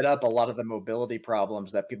sped up a lot of the mobility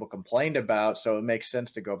problems that people complained about, so it makes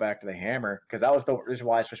sense to go back to the hammer, because that was the reason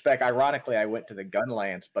why I switched back. Ironically, I went to the gun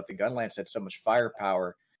lance, but the gun lance had so much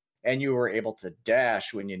firepower, and you were able to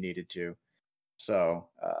dash when you needed to. So,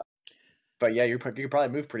 but yeah, you probably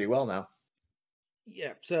move pretty well now.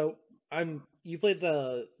 Yeah, so you played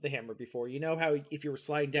the hammer before. You know how if you were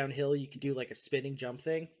sliding downhill, you could do like a spinning jump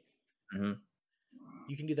thing? Mm-hmm.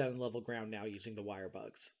 You can do that on level ground now using the wire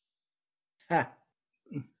bugs.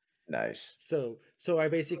 Nice. So I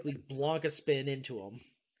basically Blanca spin into them.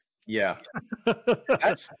 Yeah.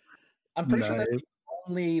 I'm pretty sure that's the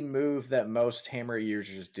only move that most hammer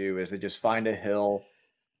users do is they just find a hill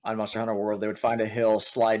on Monster Hunter World. They would find a hill,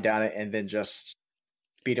 slide down it, and then just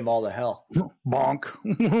beat them all to hell. Bonk.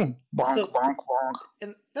 Bonk, bonk, bonk.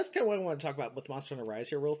 And that's kind of what I want to talk about with Monster Hunter Rise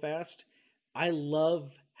here real fast. I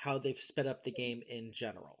love how they've sped up the game in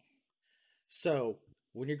general. So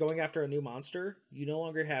when you're going after a new monster, you no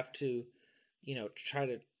longer have to, try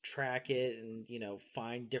to track it and,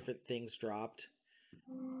 find different things dropped.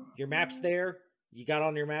 Your map's there. You got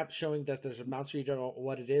on your map showing that there's a monster you don't know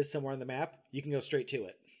what it is somewhere on the map. You can go straight to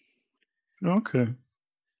it. Okay.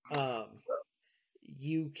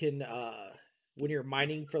 You can, when you're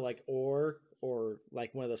mining for like ore or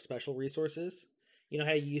like one of those special resources, you know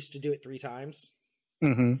how you used to do it 3 times?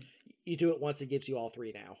 Mm-hmm. You do it once, it gives you all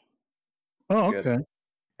 3 now. Oh, okay. Good.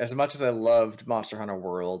 As much as I loved Monster Hunter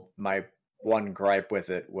World, my one gripe with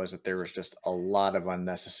it was that there was just a lot of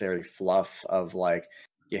unnecessary fluff of like,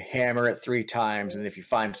 you hammer it 3 times, and if you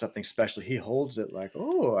find something special, he holds it like,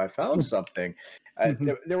 oh, I found something.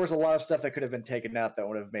 There was a lot of stuff that could have been taken out that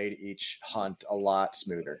would have made each hunt a lot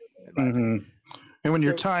smoother. And when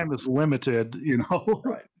your time is limited,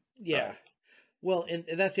 Right. Yeah. Right. Well, and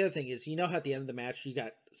that's the other thing is, how at the end of the match, you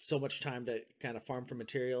got so much time to kind of farm for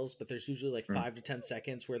materials, but there's usually like 5 to 10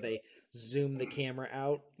 seconds where they zoom the camera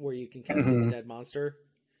out where you can kind of see the dead monster.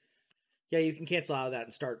 Yeah, you can cancel out of that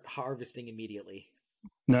and start harvesting immediately.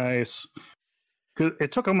 Nice. Cause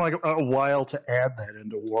it took them like a while to add that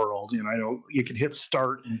into World. I know you can hit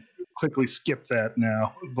start and quickly skip that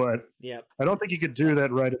now, but I don't think you could do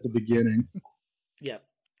that right at the beginning. Yeah,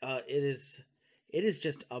 it is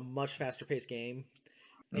just a much faster paced game,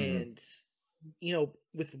 and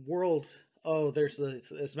with World, there's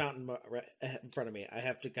this mountain right in front of me. I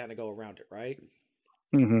have to kind of go around it, right?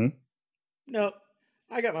 Mm-hmm. No,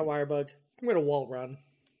 I got my wire bug. I'm gonna wall run,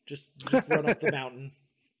 just run up the mountain.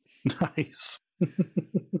 Nice.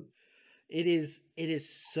 It is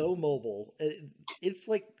so mobile. It's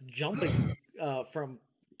like jumping from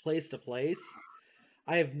place to place.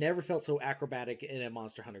 I have never felt so acrobatic in a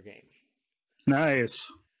Monster Hunter game.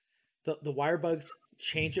 Nice. The wire bugs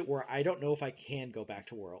change it where I don't know if I can go back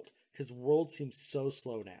to World, because World seems so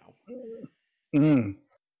slow now.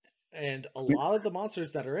 And a lot of the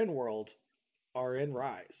monsters that are in World are in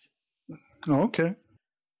Rise. Okay.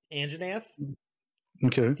 Anjanath.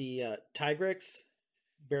 Okay. The Tigrex,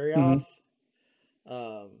 Barioth,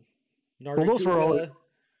 Nargacuga. Well,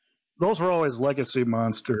 those were always legacy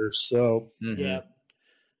monsters, so yeah.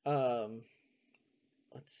 Let's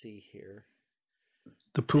see here.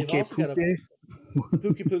 The Puke.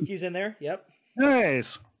 Puki's in there. Yep.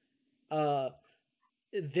 Nice.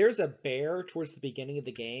 There's a bear towards the beginning of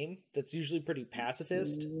the game that's usually pretty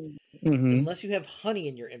pacifist, unless you have honey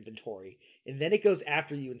in your inventory, and then it goes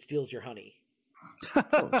after you and steals your honey.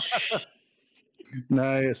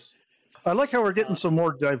 Nice. I like how we're getting some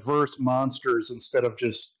more diverse monsters instead of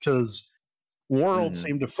just because World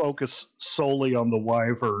seemed to focus solely on the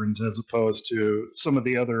wyverns as opposed to some of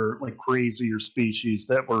the other like crazier species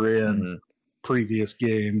that were in previous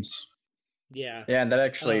games. Yeah. Yeah, and that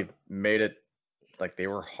actually made it like they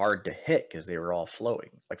were hard to hit because they were all flying.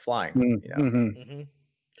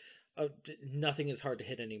 Nothing is hard to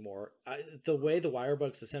hit anymore. The way the wire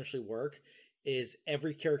bugs essentially work is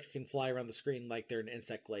every character can fly around the screen like they're an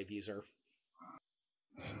insect glaive user.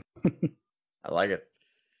 I like it.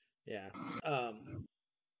 Yeah.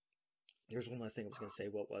 There's one last thing I was going to say.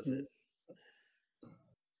 What was it?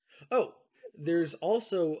 Oh, there's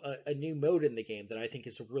also a new mode in the game that I think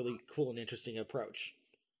is a really cool and interesting approach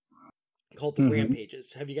called the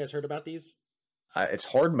Rampages. Have you guys heard about these? It's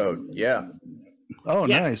horde mode. Yeah. Oh,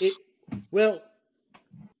 yeah, nice.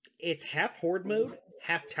 It's half horde mode,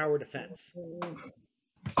 half tower defense.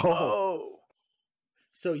 Oh.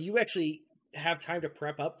 So you actually have time to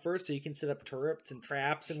prep up first, so you can set up turrets and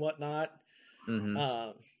traps and whatnot.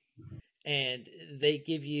 Mm-hmm. And they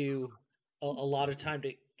give you a lot of time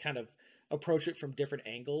to kind of approach it from different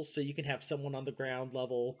angles. So you can have someone on the ground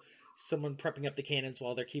level, someone prepping up the cannons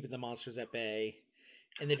while they're keeping the monsters at bay.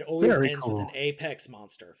 And it always ends with an apex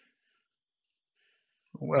monster.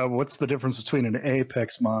 Well, what's the difference between an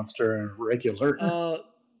apex monster and a regular?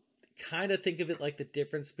 Kind of think of it like the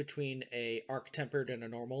difference between a arc-tempered and a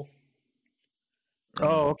normal.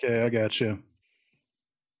 Oh, okay, I got you.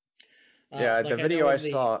 Yeah, the video I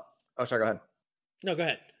saw... Oh, sorry, go ahead. No, go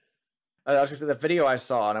ahead. I was going to say, the video I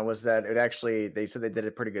saw, and it was that it actually... They said they did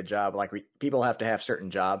a pretty good job. Like, people have to have certain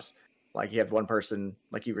jobs. Like, you have one person,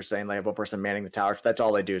 like you were saying, like, one person manning the towers. That's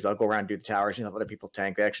all they do is they'll go around and do the towers and have other people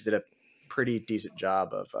tank. They actually did a pretty decent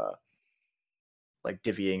job of, like,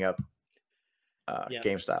 divvying up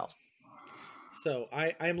game styles. So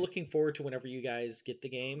I'm looking forward to whenever you guys get the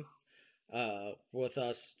game, with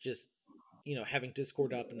us just, having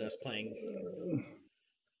Discord up and us playing.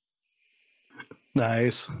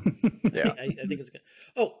 Nice. Yeah. I think it's good.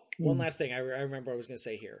 Oh, one last thing I remember I was going to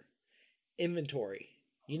say here. Inventory.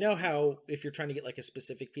 You know how if you're trying to get like a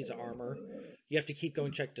specific piece of armor, you have to keep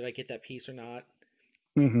going check, did I get that piece or not?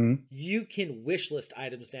 Mm-hmm. You can wish list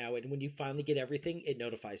items now, and when you finally get everything, it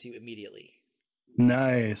notifies you immediately.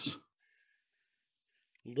 Nice.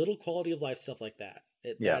 Little quality of life stuff like that.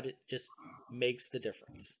 It just makes the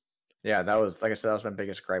difference. Yeah, that was, like I said, that was my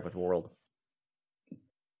biggest gripe with World.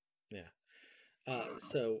 Yeah.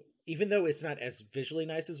 So even though it's not as visually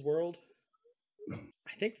nice as World,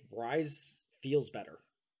 I think Rise feels better.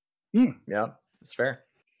 Yeah, it's fair.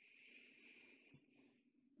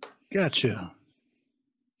 Gotcha.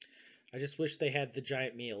 I just wish they had the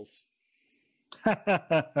giant meals.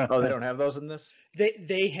 Oh, they don't have those in this?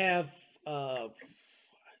 They have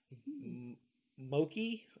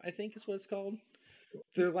Mochi, I think is what it's called.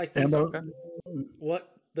 They're like these,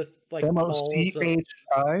 what the like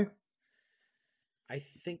MOCHI? I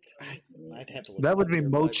think I'd have to look. That would be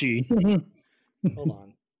mochi. Hold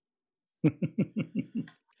on.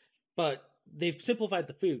 But they've simplified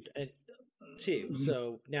the food too.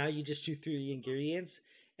 So now you just chew through the ingredients,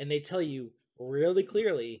 and they tell you really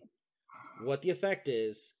clearly what the effect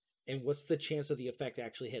is and what's the chance of the effect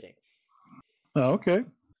actually hitting. Oh, okay.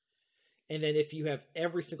 And then if you have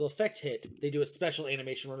every single effect hit, they do a special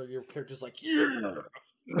animation where your character's like, yeah!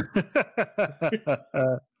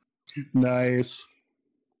 Nice.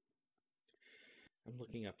 I'm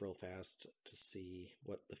looking up real fast to see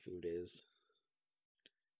what the food is.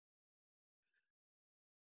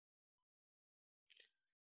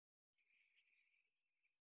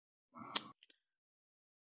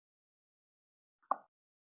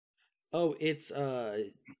 Oh, it's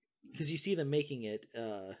because you see them making it.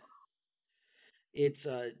 It's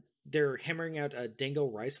they're hammering out a dango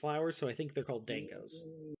rice flour, so I think they're called dangos.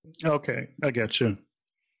 Okay, I get you.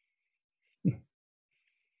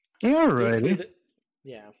 All righty.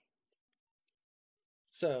 Yeah.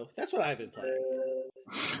 So that's what I've been playing.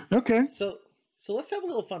 Okay. So let's have a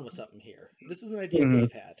little fun with something here. This is an idea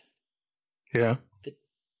Dave had. Yeah. The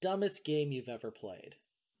dumbest game you've ever played.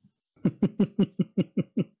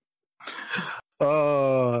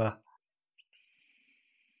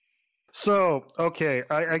 So, okay,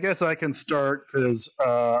 I guess I can start because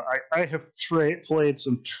I have played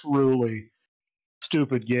some truly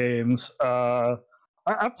stupid games.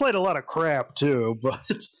 I've played a lot of crap too, but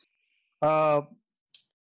I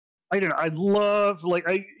love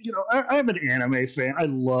I'm an anime fan. I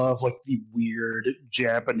love like the weird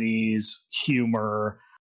Japanese humor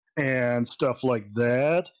and stuff like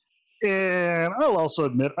that. And I'll also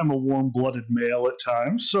admit I'm a warm-blooded male at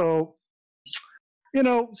times, so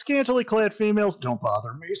scantily clad females don't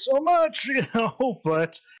bother me so much,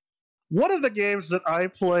 but one of the games that I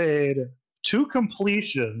played to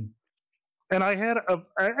completion, and I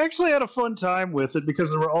actually had a fun time with it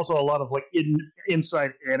because there were also a lot of like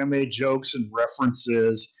inside anime jokes and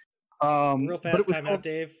references. Real fast time out,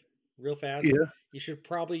 Dave. Real fast. Yeah. You should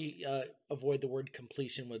probably avoid the word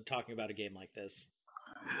completion when talking about a game like this.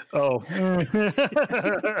 Oh.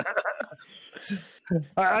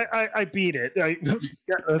 I beat it.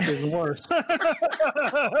 That's even worse.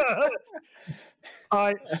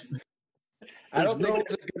 I don't think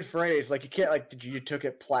it's a good phrase. Like, you can't, like, you took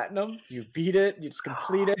it platinum, you beat it, you just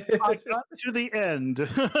completed it. I got to the end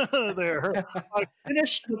there. I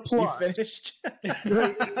finished the plot. You finished?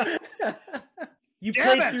 You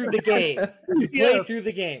played through the game. You played through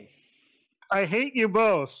the game. I hate you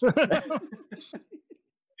both.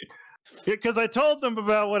 Because I told them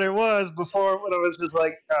about what it was before, when I was just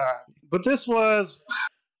like, but this was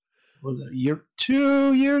it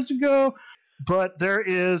 2 years ago? But there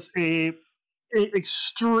is a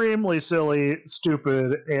extremely silly,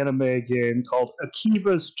 stupid anime game called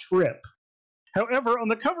Akiba's Trip. However, on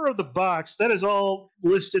the cover of the box, that is all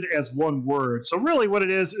listed as one word. So really what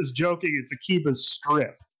it is joking, it's Akiba's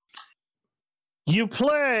Strip. You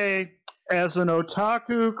play as an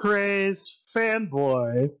otaku-crazed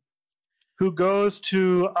fanboy who goes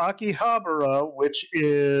to Akihabara, which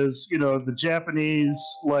is, the Japanese,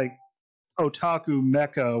 like, otaku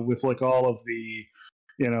mecca with, like, all of the,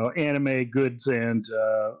 anime goods and,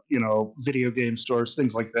 video game stores,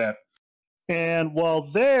 things like that. And while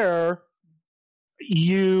there,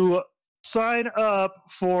 you sign up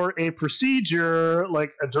for a procedure,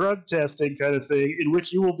 like a drug testing kind of thing, in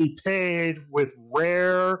which you will be paid with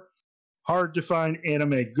rare, hard-to-find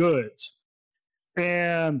anime goods.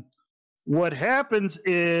 And what happens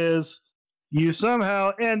is you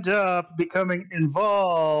somehow end up becoming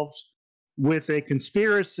involved with a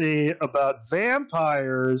conspiracy about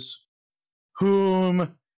vampires,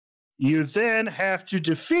 whom you then have to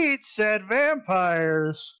defeat said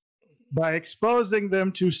vampires by exposing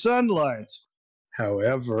them to sunlight.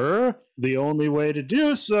 However, the only way to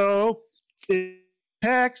do so is to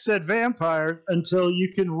attack said vampires until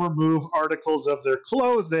you can remove articles of their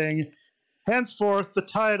clothing. Henceforth, the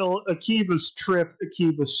title, Akiba's Trip,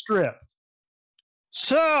 Akiba's Strip.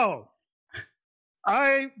 So,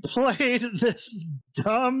 I played this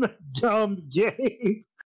dumb game,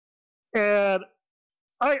 and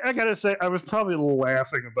I gotta say, I was probably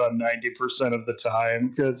laughing about 90% of the time,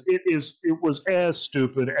 because it was as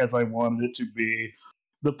stupid as I wanted it to be.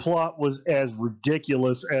 The plot was as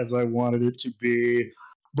ridiculous as I wanted it to be.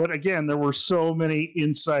 But again, there were so many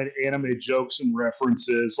inside anime jokes and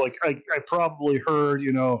references. Like, I probably heard,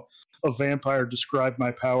 a vampire describe my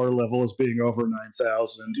power level as being over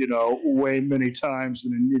 9,000, way many times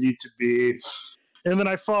than it needed to be. And then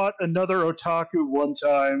I fought another otaku one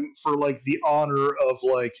time for, like, the honor of,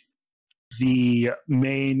 like, the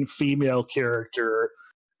main female character.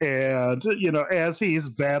 And, as he's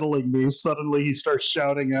battling me, suddenly he starts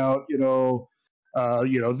shouting out,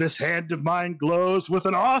 this hand of mine glows with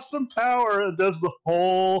an awesome power. It does the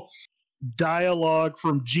whole dialogue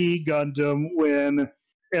from G Gundam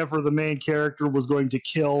whenever the main character was going to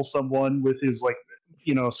kill someone with his, like,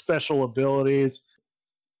 special abilities.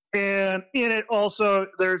 And in it also,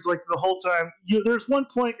 there's, like, the whole time, there's one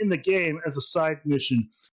point in the game as a side mission,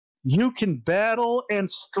 you can battle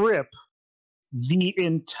and strip the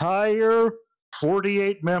entire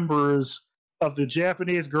 48 members of the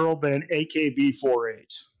Japanese girl band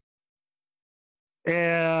AKB48.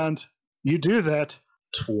 And you do that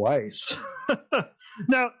twice.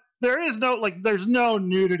 Now, there's no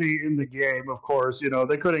nudity in the game, of course.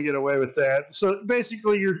 They couldn't get away with that. So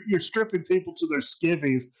basically, you're stripping people to their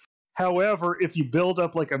skivvies. However, if you build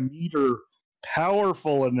up, like, a meter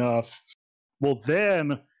powerful enough, well,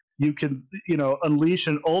 then you can, unleash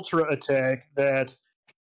an ultra attack that,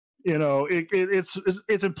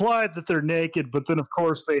 it's implied that they're naked, but then, of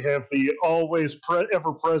course, they have the always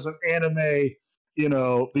ever-present anime,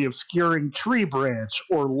 the obscuring tree branch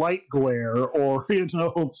or light glare or,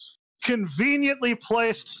 conveniently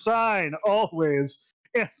placed sign always.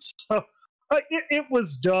 And so it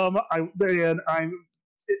was dumb.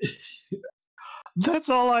 That's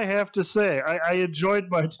all I have to say. I enjoyed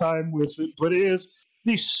my time with it, but it is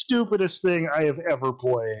the stupidest thing I have ever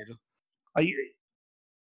played.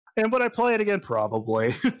 And would I play it again?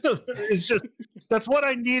 Probably. It's just, that's what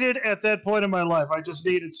I needed at that point in my life. I just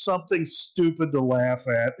needed something stupid to laugh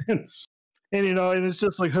at. And it's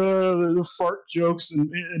just like, fart jokes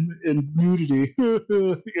and nudity.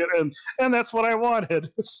 and that's what I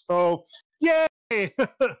wanted. So, yay!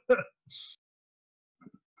 Nice.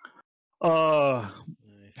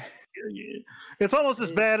 It's almost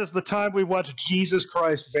as bad as the time we watched Jesus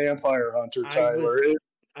Christ Vampire Hunter, Tyler.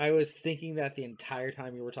 I was thinking that the entire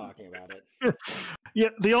time you were talking about it. Yeah,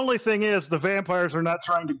 the only thing is the vampires are not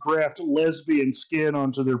trying to graft lesbian skin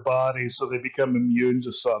onto their bodies so they become immune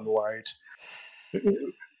to sunlight.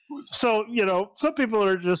 So, some people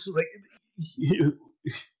are just like,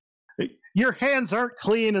 your hands aren't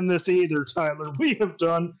clean in this either, Tyler. We have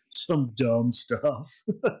done some dumb stuff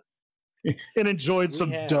and enjoyed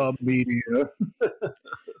some dumb media.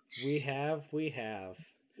 We have.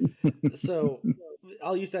 So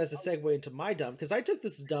I'll use that as a segue into my dumb, because I took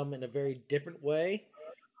this dumb in a very different way,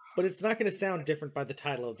 but it's not going to sound different by the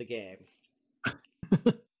title of the game.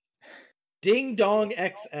 Ding Dong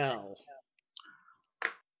XL.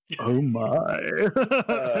 Oh my.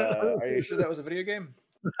 Are you sure that was a video game?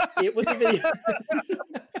 It was a video.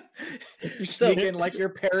 You sneak in like your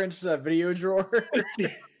parents' video drawer.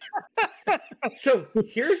 So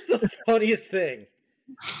here's the funniest thing.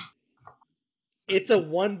 It's a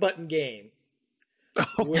one-button game.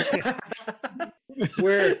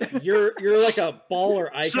 Where you're like a ball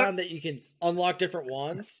or icon that you can unlock different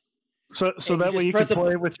wands. So that way you can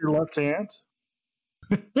play with your left hand?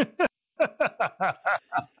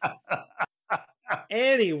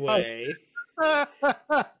 Anyway,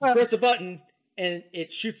 press a button and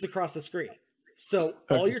it shoots across the screen. So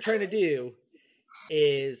all you're trying to do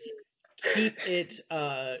is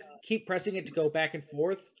keep pressing it to go back and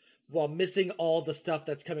forth while missing all the stuff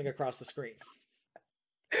that's coming across the screen.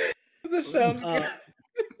 This sounds good.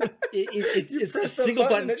 It's a single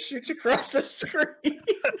button that shoots across the screen.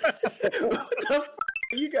 What the f***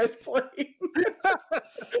 are you guys playing?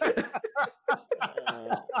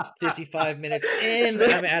 55 minutes in,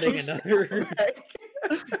 I'm adding another.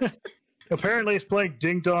 Apparently, it's playing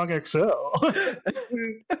Ding Dong XL.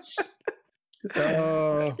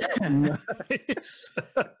 Nice.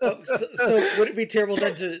 So would it be terrible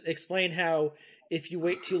then to explain how if you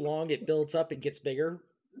wait too long, it builds up and gets bigger?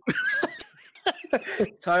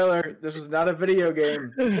 Tyler, this is not a video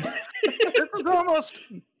game. This is almost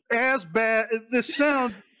as bad. This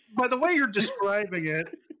sound, by the way you're describing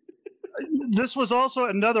it, this was also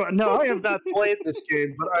another. No, I have not played this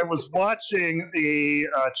game, but I was watching a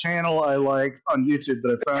channel I like on YouTube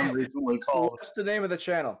that I found recently called. What's the name of the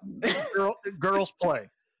channel? Girls Play.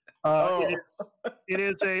 It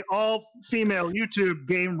is a all-female YouTube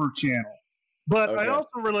gamer channel, but I also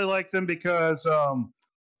really like them because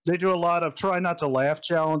they do a lot of try not to laugh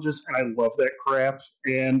challenges, and I love that crap.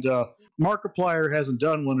 And Markiplier hasn't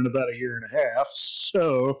done one in about a year and a half,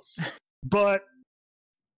 but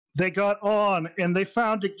they got on and they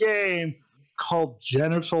found a game called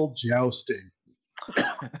Genital Jousting.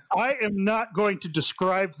 I am not going to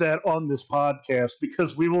describe that on this podcast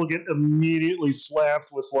because we will get immediately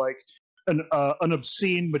slapped with like an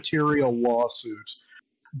obscene material lawsuit.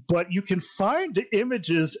 But you can find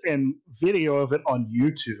images and video of it on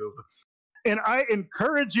YouTube. And I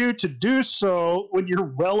encourage you to do so when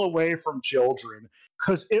you're well away from children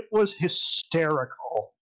because it was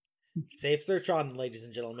hysterical. Safe search on, ladies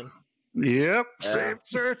and gentlemen. Yep, safe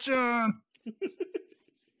search on.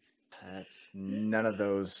 None of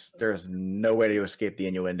those. There's no way to escape the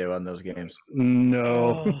innuendo on those games.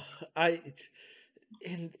 No.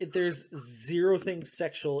 And there's zero things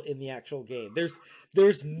sexual in the actual game. There's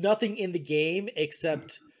nothing in the game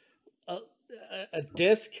except a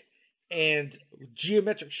disc and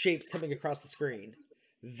geometric shapes coming across the screen.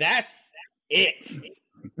 That's it.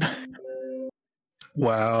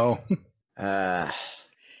 Wow.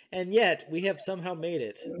 And yet we have somehow made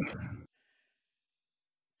it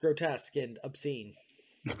grotesque and obscene.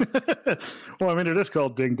 Well, I mean, it is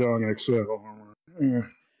called Ding Dong XL. Yeah.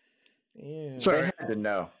 Sorry. They had to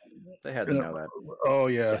know. They had to know that. Oh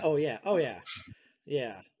yeah. Oh yeah.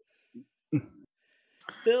 Yeah.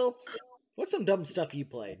 Phil, what's some dumb stuff you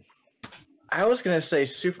played? I was gonna say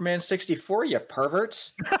Superman 64, you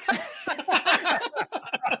perverts.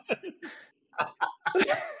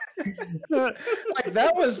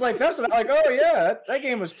 That's what I'm like, oh yeah, that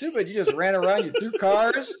game was stupid. You just ran around, you threw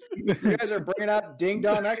cars. You guys are bringing out Ding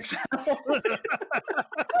Dong XL.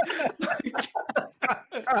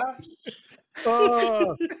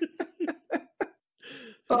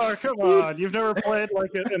 Oh, come on. You've never played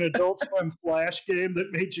like an Adult Swim Flash game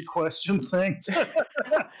that made you question things?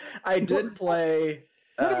 I did play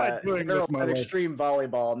what am I doing with my life? Extreme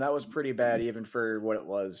Volleyball, and that was pretty bad even for what it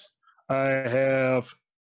was. I have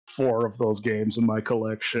 4 of those games in my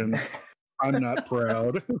collection. I'm not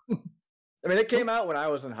proud. I mean, it came out when I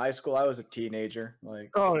was in high school. I was a teenager.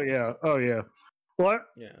 Oh yeah. Well,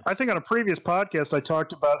 I think on a previous podcast I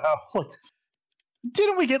talked about how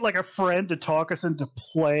didn't we get like a friend to talk us into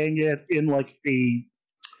playing it in like a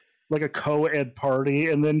co-ed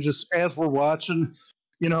party, and then just as we're watching,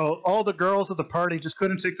 all the girls at the party just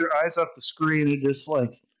couldn't take their eyes off the screen and just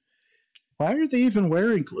like, why are they even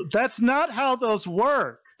wearing clothes? That's not how those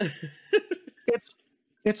work.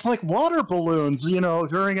 It's like water balloons,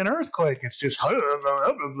 during an earthquake. It's just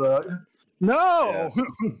no.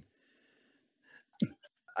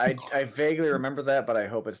 I vaguely remember that, but I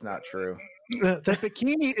hope it's not true. The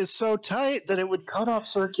bikini is so tight that it would cut off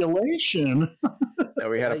circulation.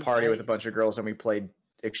 We had a party with a bunch of girls and we played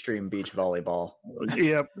extreme beach volleyball.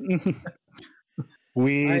 Yep.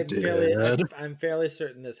 I'm fairly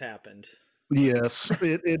certain this happened. Yes,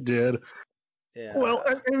 it did. Yeah. Well,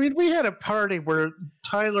 I mean, we had a party where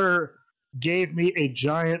Tyler gave me a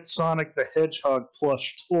giant Sonic the Hedgehog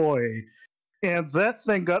plush toy, and that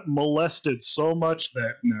thing got molested so much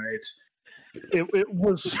that night. It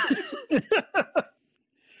was...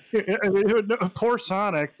 poor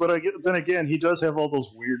Sonic, but then again, he does have all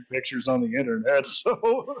those weird pictures on the internet,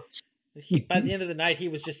 so... By the end of the night, he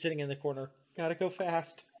was just sitting in the corner. Gotta go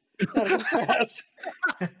fast. Gotta go fast.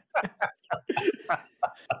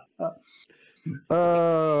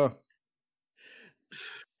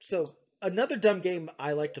 So, another dumb game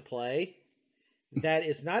I like to play that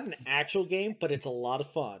is not an actual game, but it's a lot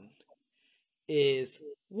of fun, is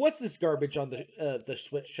what's this garbage on the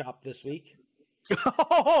Switch shop this week?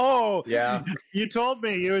 Oh! Yeah. You told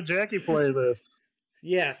me you and Jackie play this.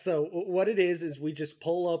 Yeah, so what it is we just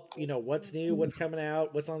pull up, what's new, what's coming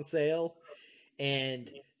out, what's on sale, and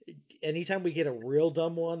anytime we get a real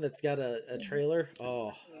dumb one that's got a trailer,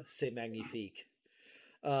 c'est magnifique.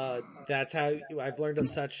 That's how I've learned of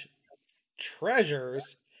such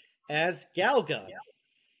treasures as Galgun.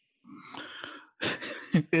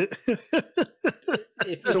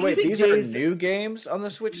 So wait, these are new games on the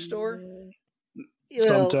Switch store?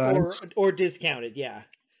 Sometimes. Or discounted, yeah.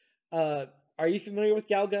 Are you familiar with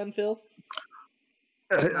Galgun, Phil?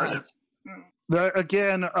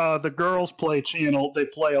 Again, the Girls Play channel, they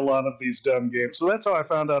play a lot of these dumb games. So that's how I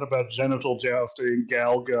found out about Genital Jousting,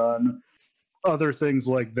 Galgun, other things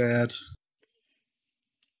like that.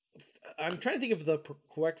 I'm trying to think of the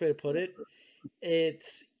correct way to put it.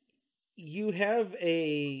 It's you have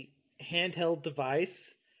a handheld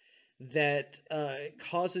device that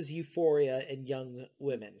causes euphoria in young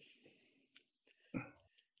women.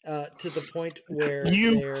 To the point where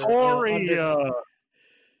euphoria.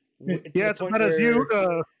 It's about as you.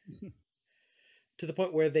 To the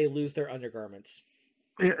point where they lose their undergarments.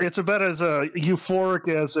 It's about as euphoric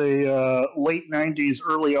as a late '90s,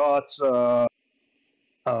 early aughts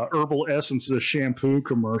herbal essences shampoo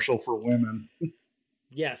commercial for women.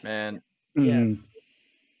 Yes, man. Yes,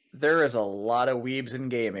 there is a lot of weebs in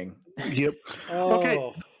gaming. Yep.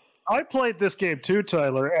 Okay. I played this game too,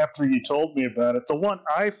 Tyler, after you told me about it. The one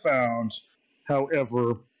I found,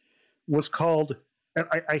 however, was called, and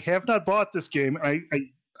I have not bought this game. I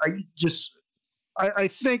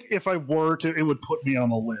think if I were to, it would put me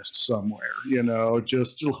on the list somewhere,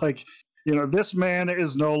 just like, this man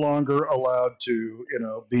is no longer allowed to,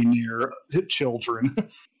 be near children.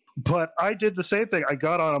 But I did the same thing. I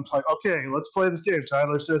got on, I'm like, okay, let's play this game.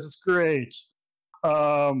 Tyler says it's great.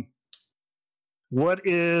 What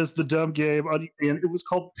is the dumb game? And it was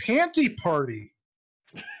called Panty Party.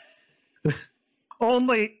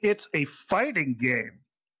 Only it's a fighting game.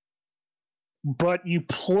 But you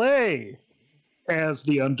play as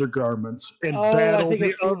the undergarments and battle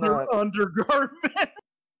the other undergarments.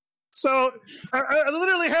 So I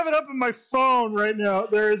literally have it up on my phone right now.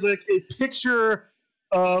 There is a picture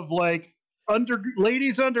of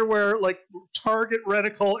ladies' underwear, like Target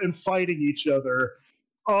reticle, and fighting each other.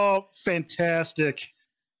 Oh, fantastic!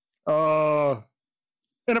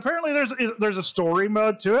 And apparently there's a story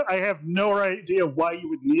mode to it. I have no idea why you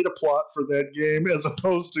would need a plot for that game as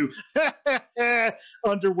opposed to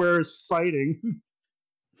underwear is fighting.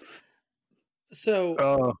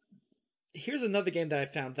 So here's another game that I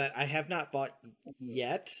found that I have not bought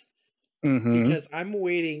yet because I'm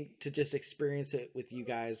waiting to just experience it with you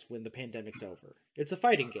guys when the pandemic's over. It's a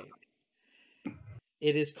fighting game.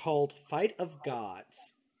 It is called Fight of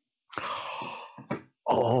Gods.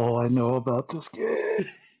 Oh, I know about this game.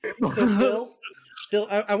 So Phil,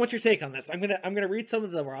 I want your take on this. I'm gonna read some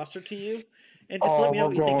of the roster to you, and just let me know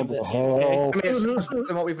what you think of this game. Okay? I mean, it's more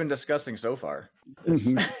than what we've been discussing so far. All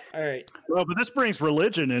right. Well, but this brings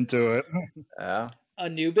religion into it.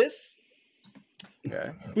 Anubis.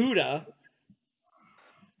 Okay. Buddha.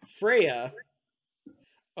 Freya.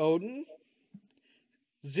 Odin.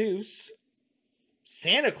 Zeus.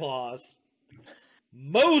 Santa Claus.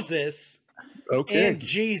 Moses. Okay. And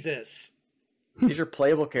Jesus. These are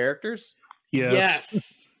playable characters?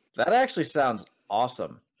 Yes. That actually sounds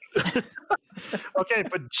awesome. Okay,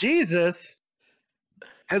 but Jesus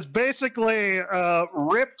has basically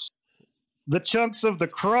ripped the chunks of the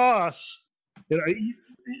cross.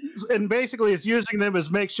 and basically is using them as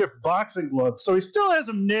makeshift boxing gloves. So he still has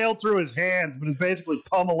them nailed through his hands, but is basically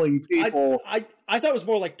pummeling people. I thought it was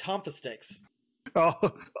more like Tomfa sticks.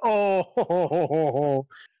 Oh,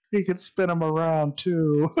 he could spin them around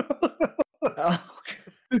too. I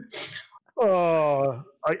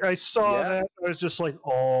saw that. I was just like,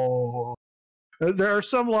 oh. There are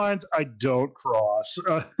some lines I don't cross.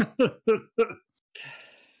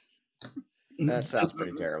 That sounds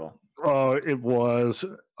pretty terrible. Oh, it was.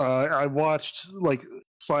 I watched like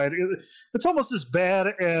fight. It's almost as bad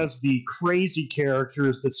as the crazy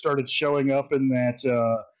characters that started showing up in that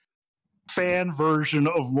fan version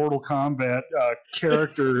of Mortal Kombat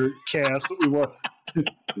character cast that we watched.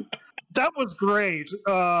 That was great.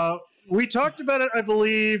 We talked about it, I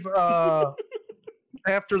believe,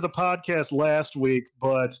 after the podcast last week,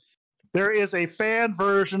 but there is a fan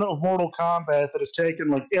version of Mortal Kombat that has taken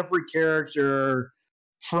like every character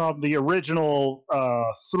from the original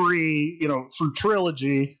three, through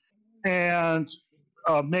trilogy, and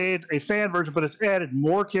made a fan version, but it's added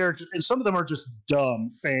more characters, and some of them are just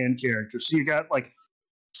dumb fan characters. So you got like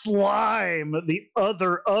Slime, the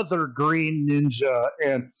other Green Ninja,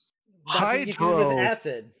 and Hydro with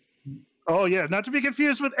Acid. Oh yeah, not to be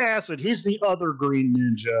confused with Acid. He's the other Green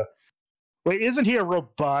Ninja. Wait, isn't he a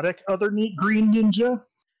robotic other Green Ninja?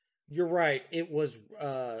 You're right. It was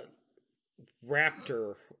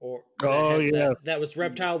Raptor, or that was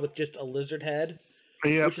Reptile with just a lizard head.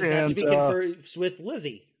 Yep, which is not to be confused with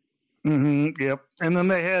Lizzie. Yep, and then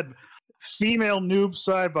they had female noob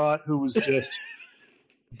Cybot, who was just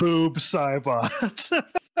boob Cybot.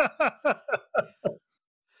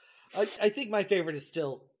 I think my favorite is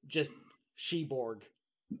still just Sheborg.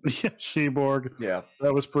 Yeah, Sheborg. Yeah,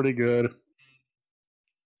 that was pretty good.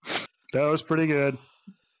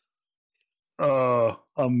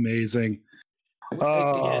 Amazing.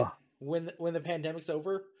 Again, when the pandemic's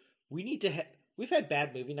over, we need to. We've had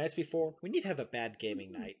bad movie nights before. We need to have a bad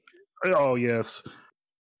gaming night. Oh yes.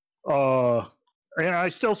 And I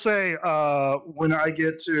still say, when I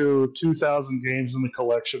get to 2,000 games in the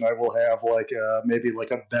collection, I will have maybe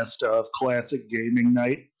like a best of classic gaming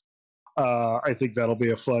night. I think that'll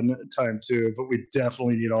be a fun time too. But we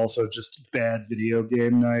definitely need also just bad video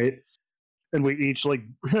game night. And we each we'll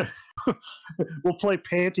play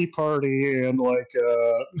Panty Party and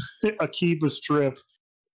Akiba's Trip,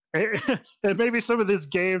 and maybe some of these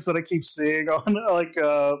games that I keep seeing on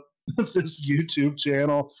this YouTube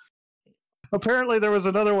channel. Apparently, there was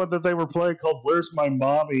another one that they were playing called "Where's My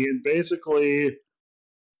Mommy," and basically,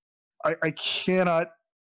 I cannot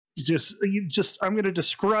I'm going to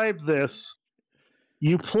describe this.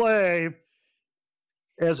 You play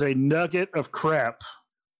as a nugget of crap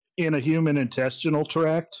in a human intestinal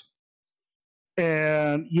tract,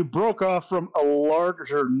 and you broke off from a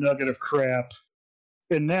larger nugget of crap,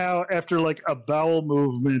 and now after like a bowel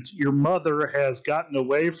movement, your mother has gotten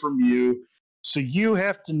away from you, so you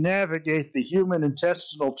have to navigate the human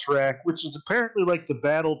intestinal tract, which is apparently like the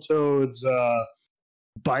Battletoads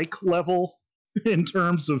bike level in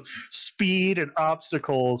terms of speed and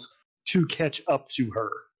obstacles to catch up to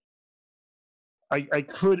her.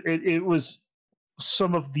 It was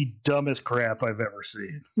some of the dumbest crap I've ever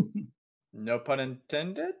seen. No pun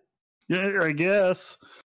intended? Yeah, I guess.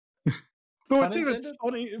 But what's even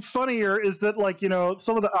funnier is that,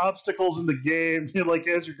 some of the obstacles in the game,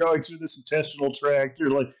 as you're going through this intestinal tract,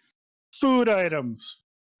 you're like, food items.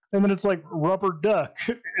 And then it's like rubber duck,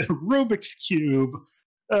 Rubik's Cube,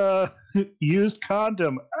 used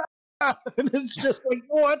condom. And it's just like,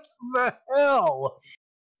 what the hell?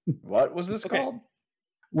 What was this called?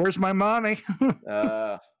 Where's My Mommy?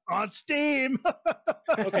 On Steam.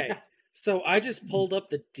 Okay, so I just pulled up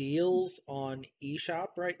the deals on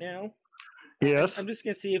eShop right now. Yes. I'm just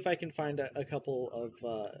going to see if I can find a couple of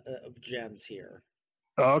gems here.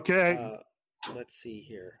 Okay. Let's see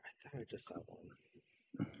here. I thought I just saw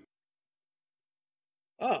one.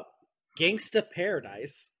 Oh, Gangsta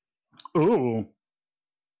Paradise. Ooh.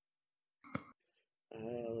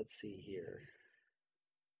 Let's see here.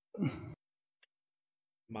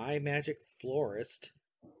 My Magic Florist.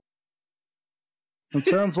 It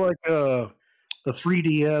sounds like a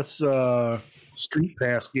 3DS Street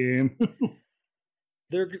Pass game.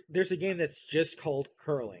 There's a game that's just called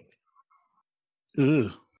Curling.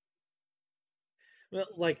 Ugh. Well,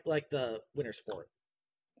 like the winter sport.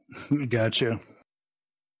 Gotcha.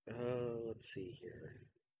 Let's see here.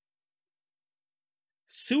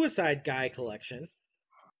 Suicide Guy Collection.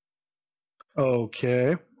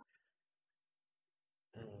 Okay.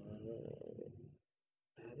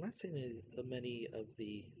 I'm not seeing many of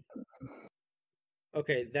the...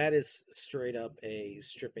 Okay, that is straight up a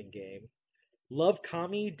stripping game. Love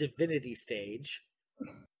Kami Divinity Stage.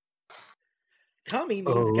 Kami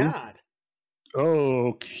means God.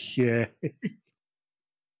 Okay.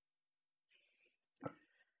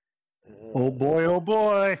 Oh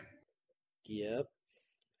boy. Yep.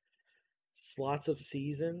 Slots of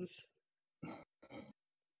Seasons.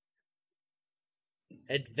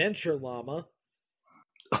 Adventure Llama.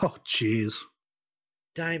 Oh, jeez.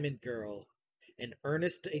 Diamond Girl. And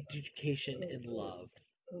Earnest Education in Love.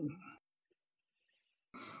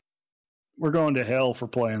 We're going to hell for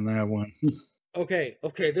playing that one. Okay,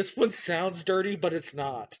 this one sounds dirty, but it's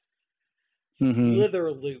not. Mhm.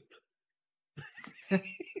 Slither Loop.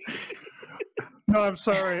 No, I'm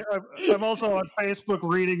sorry. I'm also on Facebook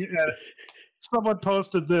reading. Someone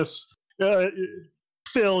posted this.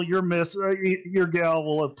 Phil, your gal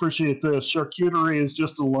will appreciate this. Charcuterie is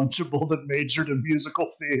just a Lunchable that majored in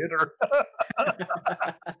musical theater.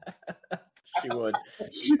 She would.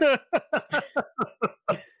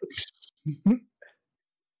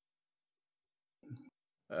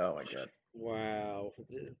 Oh my god. Wow.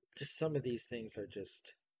 Just some of these things are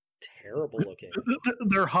just terrible looking.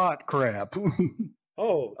 They're hot crap.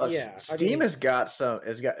 Oh, yeah. Steam has got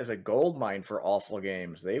is a gold mine for awful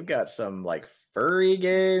games. They've got some like furry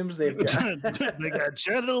games. They've got they got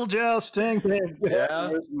genital jousting.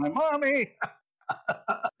 Where's my mommy?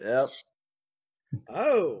 Yep.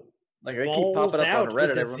 Oh. Like they keep popping up on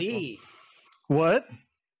Reddit every Z. What?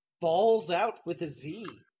 Balls Out with a Z.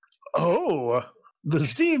 Oh, the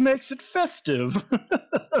Z makes it festive.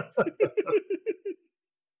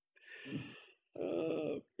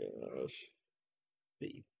 Oh gosh.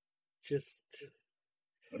 Just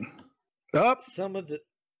up. Some of the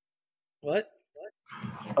what?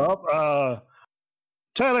 Up.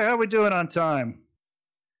 Tyler, how we doing on time?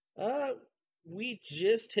 We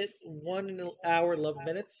just hit 1 hour 11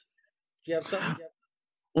 minutes. Do you have something?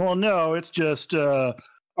 Well, no, it's just our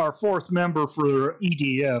fourth member for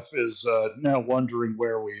EDF is now wondering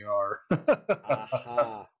where we are.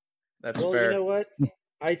 Aha. That's well, fair. You know what?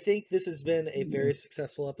 I think this has been a very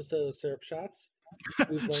successful episode of Syrup Shots.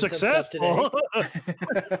 We've learned Successful. Some stuff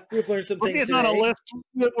today. We've learned some We're things getting today. on a list.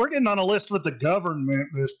 We're getting on a list with the government.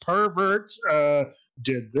 This perverts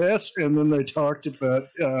did this, and then they talked about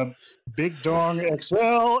Big Dong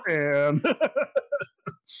XL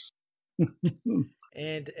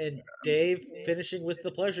and Dave finishing with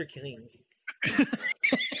the Pleasure King.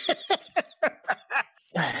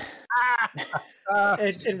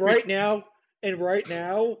 and right now, the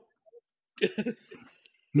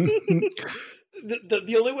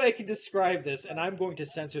only way I can describe this, and I'm going to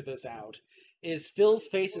censor this out, is Phil's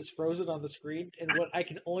face is frozen on the screen in what I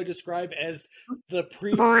can only describe as the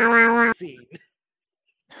scene.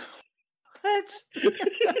 What? Is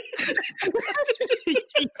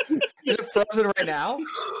it frozen right now?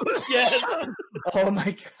 Yes. Oh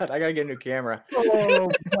my god! I gotta get a new camera. Oh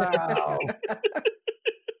wow!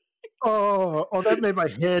 Oh, that made my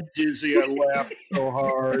head dizzy. I laughed so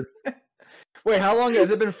hard. Wait, how long has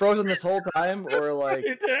it been frozen this whole time, or like?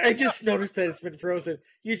 I just noticed that it's been frozen.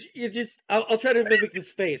 You just. I'll try to mimic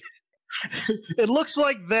this face. It looks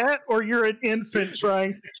like that, or you're an infant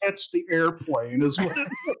trying to catch the airplane, is what it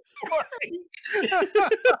looks like.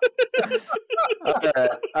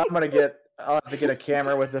 I'll have to get a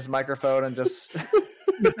camera with this microphone and just.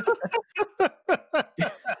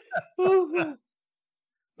 And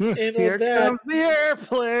here comes the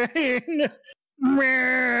airplane.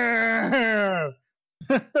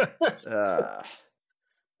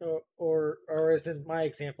 Or as in my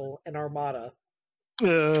example, an armada.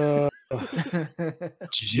 Jeez.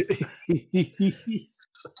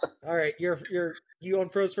 All right, you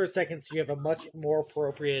unfroze for a second, so you have a much more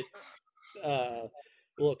appropriate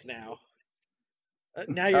look now.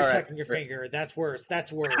 Now you're sucking your finger. That's worse.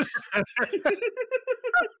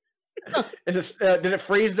 Is this, did it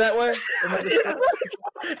freeze that way?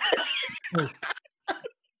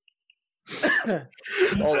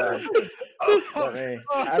 Hold on.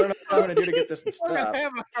 I don't know what I'm going to do to get this to stop. I'm going to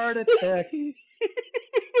have a heart attack.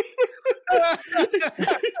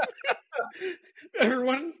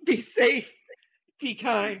 Everyone, be safe. Be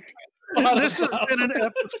kind. This has been an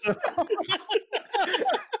episode.